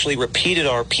 he actually repeated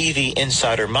our PV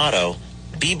insider motto,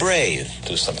 be brave.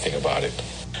 Do something about it.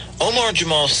 Omar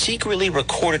Jamal secretly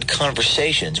recorded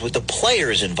conversations with the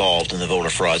players involved in the voter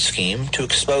fraud scheme to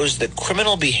expose the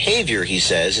criminal behavior he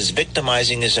says is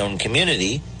victimizing his own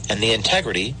community and the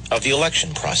integrity of the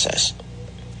election process.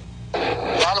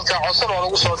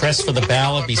 Press for the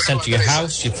ballot, be sent to your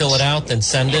house, you fill it out, then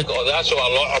send it.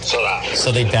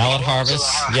 So they ballot harvest?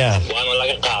 Yeah.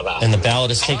 And the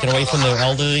ballot is taken away from the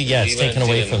elderly? Yeah, it's taken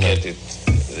away from them.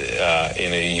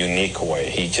 In a unique way.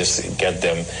 He just get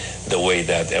them the way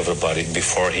that everybody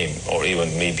before him or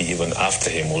maybe even after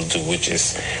him will do, which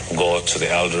is go to the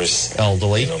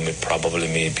elderly, probably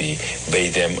maybe pay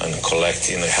them and collect,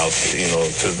 help,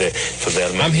 to their.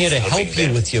 I'm here to help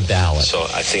you with your ballot. So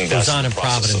I think that's goes on in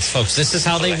Providence, folks. This is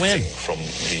how they win from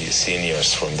the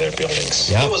seniors from their buildings.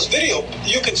 Yep. There was video.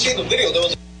 You can see the video. There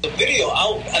was a video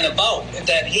out and about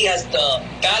that he has the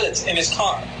ballots in his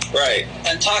car. Right.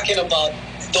 And talking about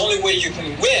the only way you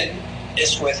can win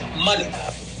is with money.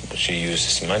 She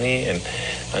uses money, and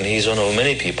he's one of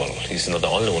many people. He's not the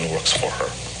only one who works for her.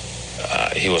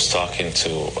 He was talking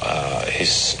to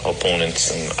his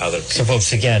opponents and other people. So,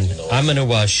 folks, again, I'm going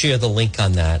to share the link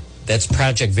on that. That's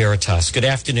Project Veritas. Good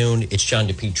afternoon. It's John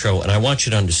DePietro, and I want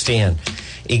you to understand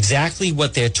exactly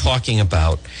what they're talking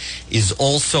about is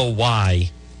also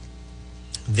why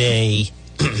they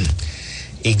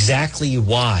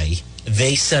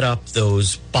set up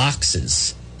those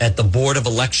boxes at the Board of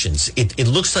Elections. It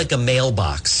looks like a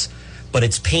mailbox, but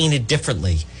it's painted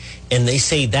differently. And they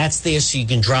say that's there so you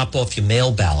can drop off your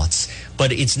mail ballots.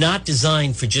 But it's not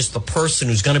designed for just the person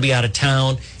who's going to be out of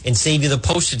town and save you the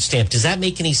postage stamp. Does that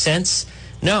make any sense?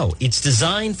 No. It's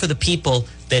designed for the people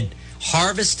that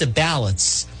harvest the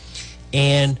ballots,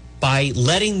 and by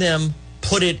letting them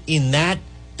put it in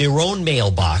their own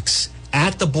mailbox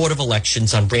at the Board of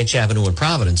Elections on Branch Avenue in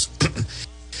Providence,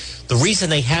 the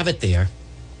reason they have it there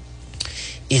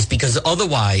is because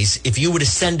otherwise, if you were to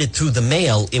send it through the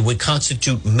mail, it would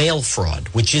constitute mail fraud,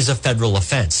 which is a federal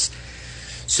offense.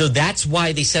 So that's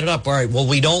why they set it up. All right, well,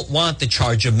 we don't want the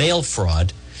charge of mail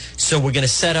fraud, so we're going to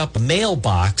set up a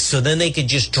mailbox so then they could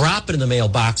just drop it in the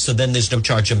mailbox, so then there's no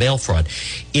charge of mail fraud.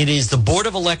 It is the Board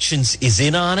of Elections is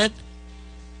in on it.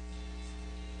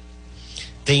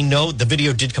 They know, the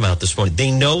video did come out this morning,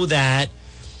 they know that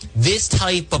this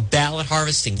type of ballot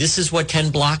harvesting, this is what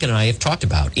Ken Block and I have talked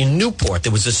about. In Newport,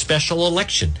 there was a special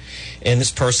election, and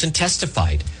this person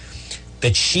testified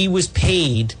that she was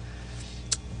paid,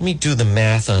 let me do the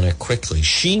math on it quickly.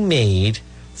 She made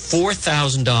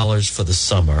 $4,000 for the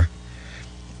summer.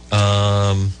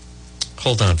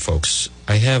 Hold on, folks.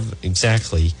 I have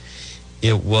exactly,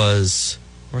 it was,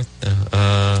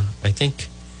 I think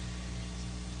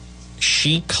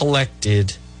she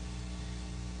collected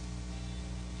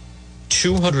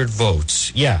 200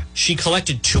 votes. Yeah, she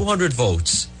collected 200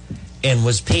 votes and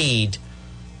was paid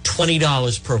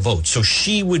 $20 per vote. So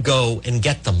she would go and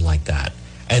get them like that.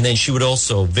 And then she would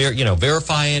also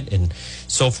verify it and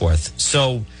so forth.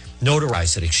 So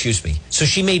notarize it, excuse me. So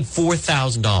she made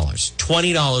 $4,000,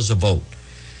 $20 a vote.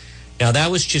 Now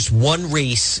that was just one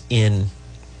race in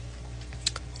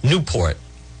Newport,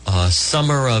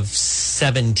 summer of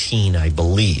 17, I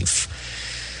believe.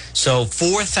 So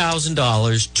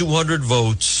 $4,000, 200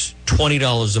 votes,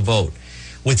 $20 a vote.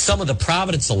 With some of the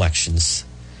Providence elections,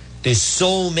 there's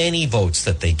so many votes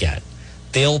that they get.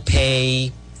 They'll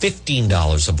pay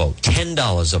 $15 a vote,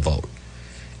 $10 a vote.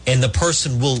 And the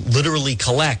person will literally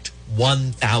collect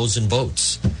 1,000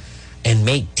 votes and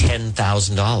make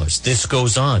 $10,000. This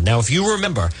goes on. Now, if you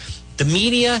remember, the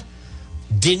media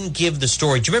didn't give the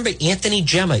story. Do you remember Anthony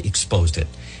Gemma exposed it?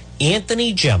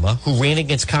 Anthony Gemma, who ran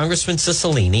against Congressman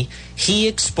Cicilline, he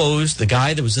exposed the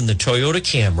guy that was in the Toyota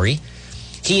Camry.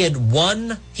 He had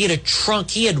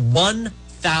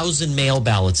 1,000 mail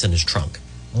ballots in his trunk.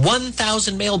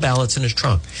 1,000 mail ballots in his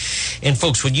trunk. And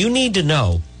folks, what you need to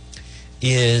know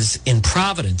is in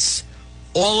Providence,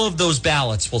 all of those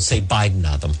ballots will say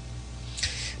Biden on them.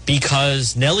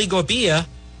 Because Nellie Gorbea,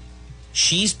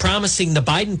 she's promising the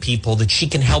Biden people that she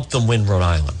can help them win Rhode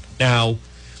Island. Now,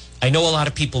 I know a lot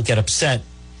of people get upset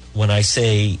when I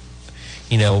say,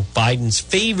 you know, Biden's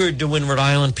favored to win Rhode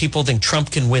Island. People think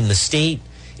Trump can win the state.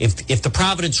 If the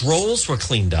Providence rolls were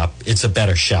cleaned up, it's a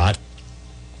better shot.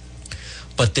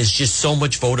 But there's just so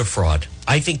much voter fraud.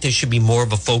 I think there should be more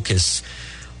of a focus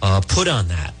put on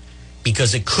that,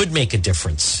 because it could make a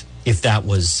difference if that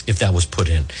was put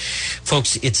in.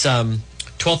 Folks, it's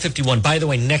 12:51. By the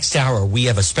way, next hour we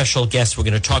have a special guest. We're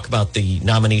going to talk about the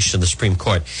nomination of the Supreme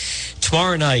Court.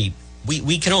 Tomorrow night,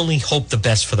 we can only hope the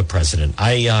best for the president.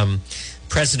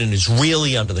 President is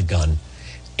really under the gun,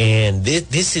 and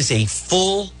this is a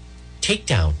full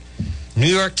takedown. New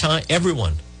York Times,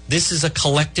 everyone, this is a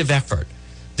collective effort.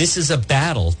 This is a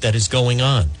battle that is going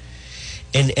on.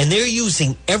 And they're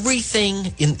using everything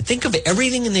think of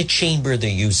everything in their chamber they're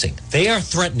using. They are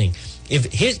threatening.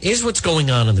 Here's what's going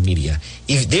on in the media.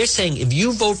 If they're saying, if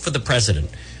you vote for the president,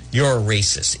 you're a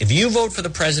racist. If you vote for the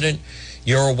president,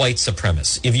 you're a white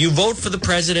supremacist. If you vote for the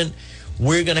president,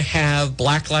 we're going to have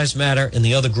Black Lives Matter and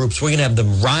the other groups. We're going to have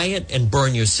them riot and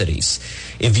burn your cities.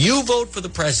 If you vote for the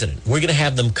president, we're going to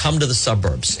have them come to the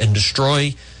suburbs and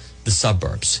destroy the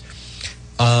suburbs.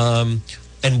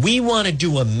 And we want to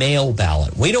do a mail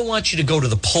ballot. We don't want you to go to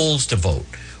the polls to vote.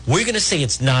 We're going to say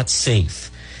it's not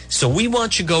safe. So we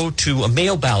want you to go to a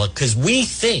mail ballot, because we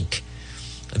think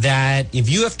that if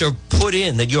you have to put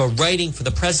in that you're writing for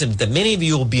the president, that many of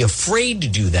you will be afraid to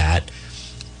do that,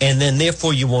 and then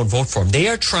therefore you won't vote for him. They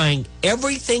are trying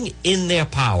everything in their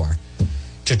power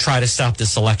to try to stop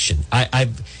this election.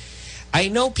 I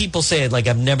know people say it like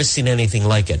I've never seen anything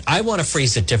like it. I want to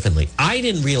phrase it differently. I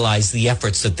didn't realize the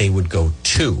efforts that they would go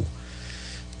to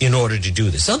in order to do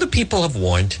this. Other people have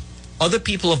warned. Other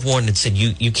people have warned and said,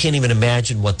 you can't even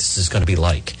imagine what this is going to be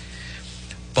like.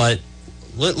 But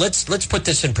let's put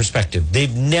this in perspective.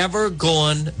 They've never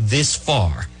gone this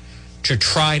far to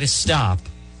try to stop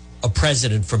a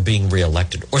president from being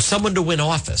reelected or someone to win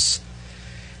office.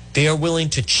 They are willing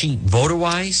to cheat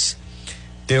voter-wise.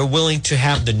 They're willing to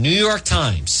have the New York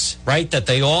Times, right, that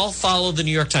they all follow the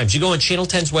New York Times. You go on Channel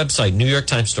 10's website, New York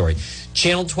Times story.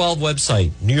 Channel 12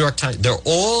 website, New York Times. They're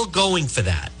all going for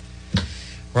that,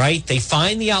 right? They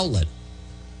find the outlet.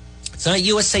 It's not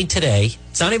USA Today.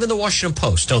 It's not even the Washington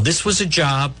Post. No, this was a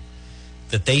job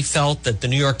that they felt that the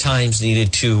New York Times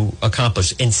needed to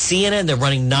accomplish. And CNN, they're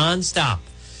running nonstop.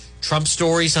 Trump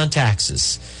stories on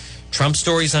taxes. Trump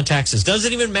stories on taxes.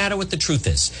 Doesn't even matter what the truth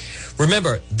is.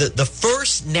 Remember, the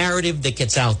first narrative that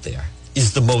gets out there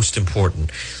is the most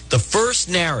important. The first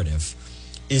narrative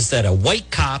is that a white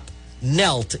cop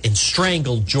knelt and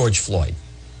strangled George Floyd,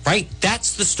 right?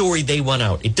 That's the story they want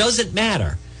out. It doesn't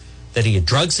matter that he had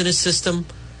drugs in his system.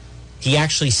 He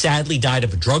actually sadly died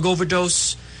of a drug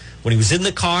overdose. When he was in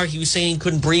the car, he was saying he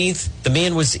couldn't breathe. The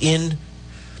man was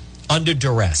under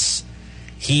duress.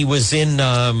 He was in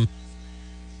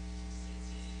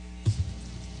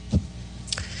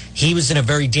a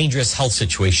very dangerous health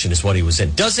situation is what he was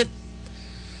in. Doesn't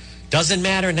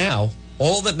matter now.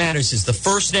 All that matters is the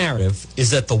first narrative is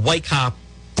that the white cop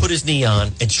put his knee on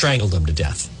and strangled him to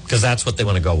death, because that's what they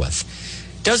want to go with.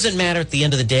 Doesn't matter at the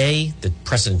end of the day, the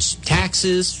president's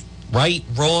taxes, right,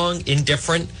 wrong,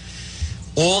 indifferent.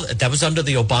 All that was under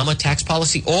the Obama tax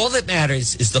policy. All that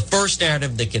matters is the first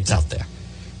narrative that gets out there,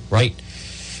 right?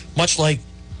 Much like,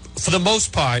 for the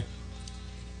most part,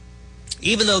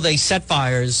 even though they set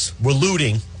fires, were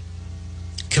looting,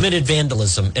 committed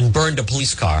vandalism, and burned a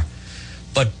police car,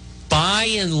 but by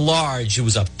and large, it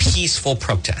was a peaceful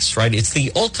protest, right? It's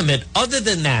the ultimate. Other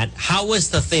than that, how was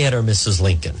the theater, Mrs.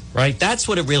 Lincoln, right? That's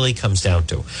what it really comes down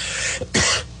to.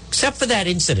 Except for that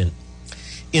incident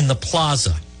in the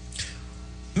plaza.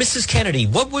 Mrs. Kennedy,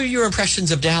 what were your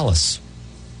impressions of Dallas?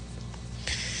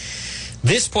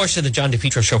 This portion of the John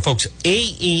DePetro Show, folks,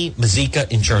 AE Mazika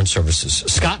Insurance Services.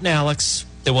 Scott and Alex,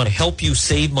 they want to help you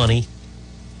save money.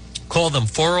 Call them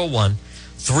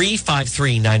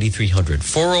 401-353-9300.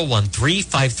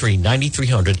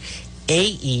 401-353-9300.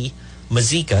 AE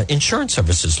Mazika Insurance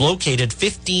Services, located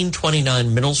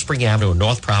 1529 Middle Spring Avenue in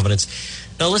North Providence.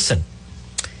 Now listen,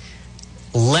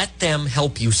 let them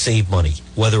help you save money,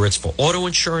 whether it's for auto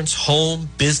insurance, home,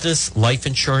 business, life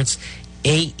insurance.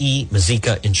 AE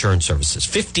Mazika Insurance Services,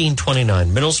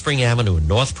 1529 Middle Spring Avenue in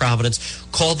North Providence.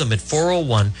 Call them at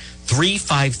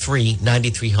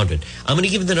 401-353-9300. I'm going to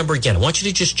give you the number again. I want you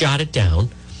to just jot it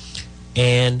down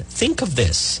and think of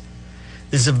this.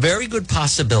 There's a very good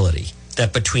possibility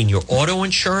that between your auto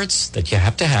insurance that you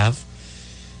have to have,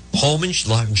 home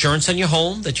insurance on your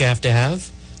home that you have to have,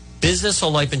 business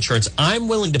or life insurance, I'm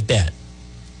willing to bet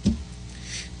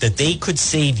that they could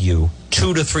save you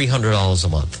 $200 to $300 a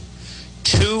month.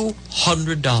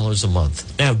 $200 a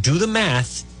month. Now, do the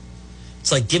math.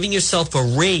 It's like giving yourself a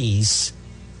raise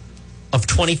of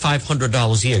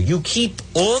 $2,500 a year. You keep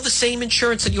all the same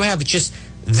insurance that you have. It's just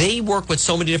they work with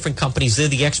so many different companies. They're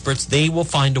the experts. They will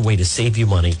find a way to save you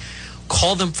money.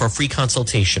 Call them for a free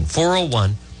consultation.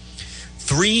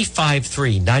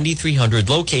 401-353-9300,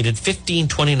 located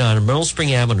 1529 Mill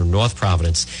Spring Avenue, North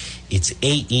Providence. It's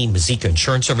AE Mazika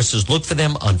Insurance Services. Look for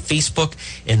them on Facebook,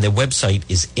 and their website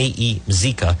is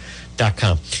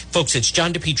aemazika.com. Folks, it's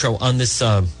John DePietro on this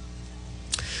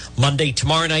Monday.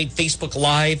 Tomorrow night, Facebook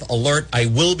Live alert. I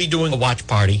will be doing a watch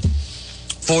party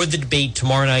for the debate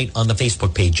tomorrow night on the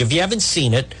Facebook page. If you haven't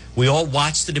seen it, we all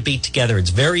watch the debate together. It's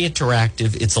very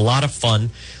interactive. It's a lot of fun.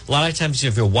 A lot of times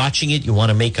if you're watching it, you want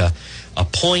to make a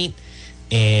point,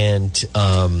 and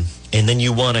then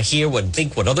you want to hear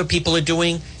what other people are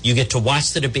doing. You get to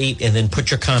watch the debate and then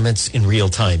put your comments in real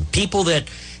time. People that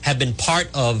have been part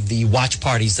of the watch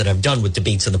parties that I've done with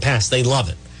debates in the past, they love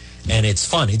it. And it's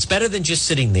fun. It's better than just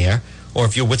sitting there, or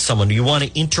if you're with someone, you want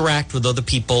to interact with other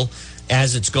people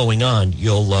as it's going on.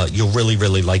 You'll really,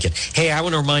 really like it. Hey, I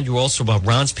want to remind you also about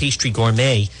Ron's Pastry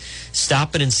Gourmet.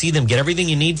 Stop in and see them. Get everything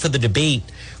you need for the debate.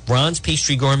 Ron's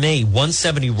Pastry Gourmet,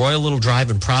 170 Royal Little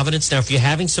Drive in Providence. Now, if you're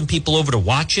having some people over to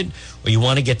watch it, or you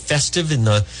want to get festive in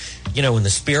the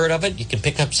spirit of it, you can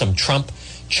pick up some Trump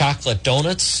chocolate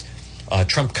donuts,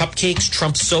 Trump cupcakes,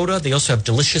 Trump soda. They also have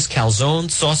delicious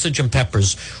calzones, sausage and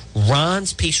peppers.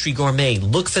 Ron's Pastry Gourmet.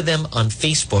 Look for them on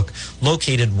Facebook,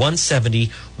 located 170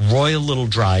 Royal Little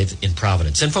Drive in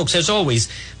Providence. And folks, as always,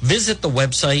 visit the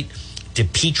website,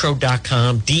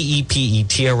 DePietro.com,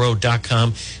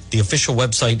 DePetro.com, the official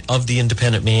website of The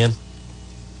Independent Man.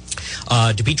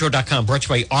 DePetro.com, brought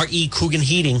to you by R.E. Coogan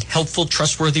Heating, helpful,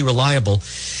 trustworthy, reliable.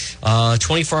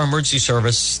 24-hour emergency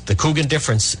service, the Coogan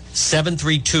difference,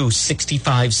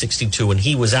 732-6562. And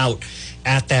he was out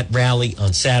at that rally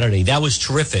on Saturday. That was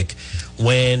terrific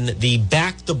when the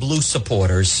Back the Blue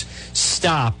supporters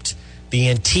stopped the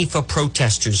Antifa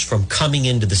protesters from coming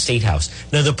into the State House.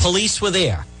 Now, the police were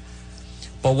there,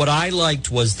 but what I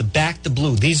liked was the Back the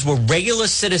Blue. These were regular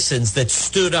citizens that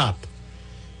stood up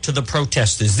to the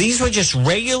protesters. These were just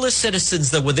regular citizens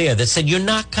that were there that said, you're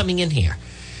not coming in here.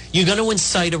 You're going to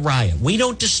incite a riot. We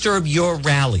don't disturb your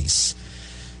rallies.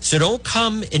 So don't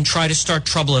come and try to start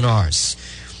trouble in ours.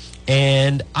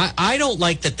 And I don't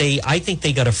like that I think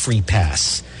they got a free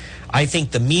pass. I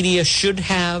think the media should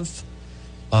have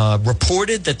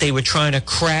reported that they were trying to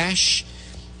crash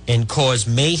and cause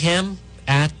mayhem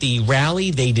at the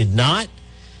rally. They did not.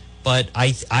 But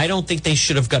I don't think they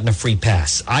should have gotten a free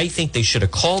pass. I think they should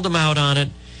have called them out on it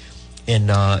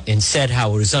and said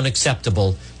how it was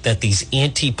unacceptable that these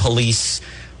anti-police,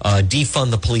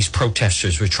 defund the police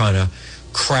protesters were trying to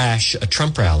crash a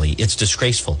Trump rally. It's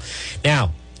disgraceful.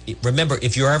 Now, remember,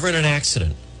 if you're ever in an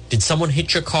accident, did someone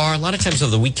hit your car? A lot of times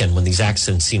over the weekend when these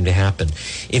accidents seem to happen,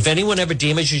 if anyone ever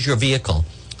damages your vehicle,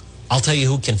 I'll tell you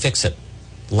who can fix it.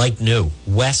 Like new,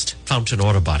 West Fountain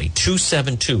Auto Body,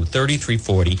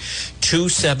 272-3340,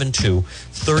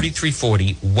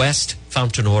 272-3340, West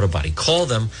Fountain Auto Body. Call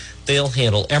them. They'll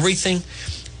handle everything.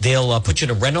 They'll put you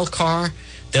in a rental car.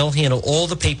 They'll handle all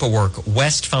the paperwork.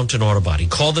 West Fountain Auto Body.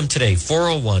 Call them today,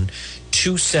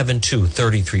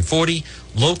 401-272-3340,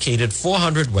 located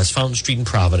 400 West Fountain Street in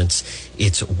Providence.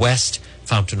 It's West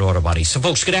Fountain Auto Body. So,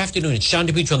 folks, good afternoon. It's John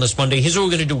DePietro on this Monday. Here's what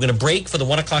we're going to do. We're going to break for the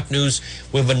 1 o'clock news.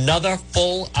 We have another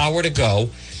full hour to go.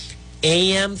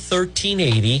 AM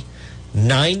 1380,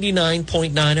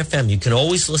 99.9 FM. You can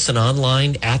always listen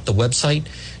online at the website,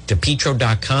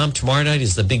 DePetro.com. Tomorrow night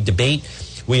is the big debate.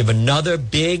 We have another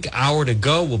big hour to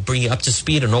go. We'll bring you up to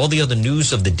speed on all the other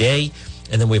news of the day.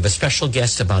 And then we have a special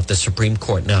guest about the Supreme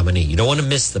Court nominee. You don't want to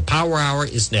miss the Power Hour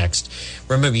is next.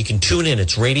 Remember, you can tune in.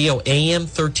 It's radio AM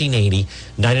 1380,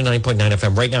 99.9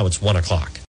 FM. Right now, it's 1 o'clock.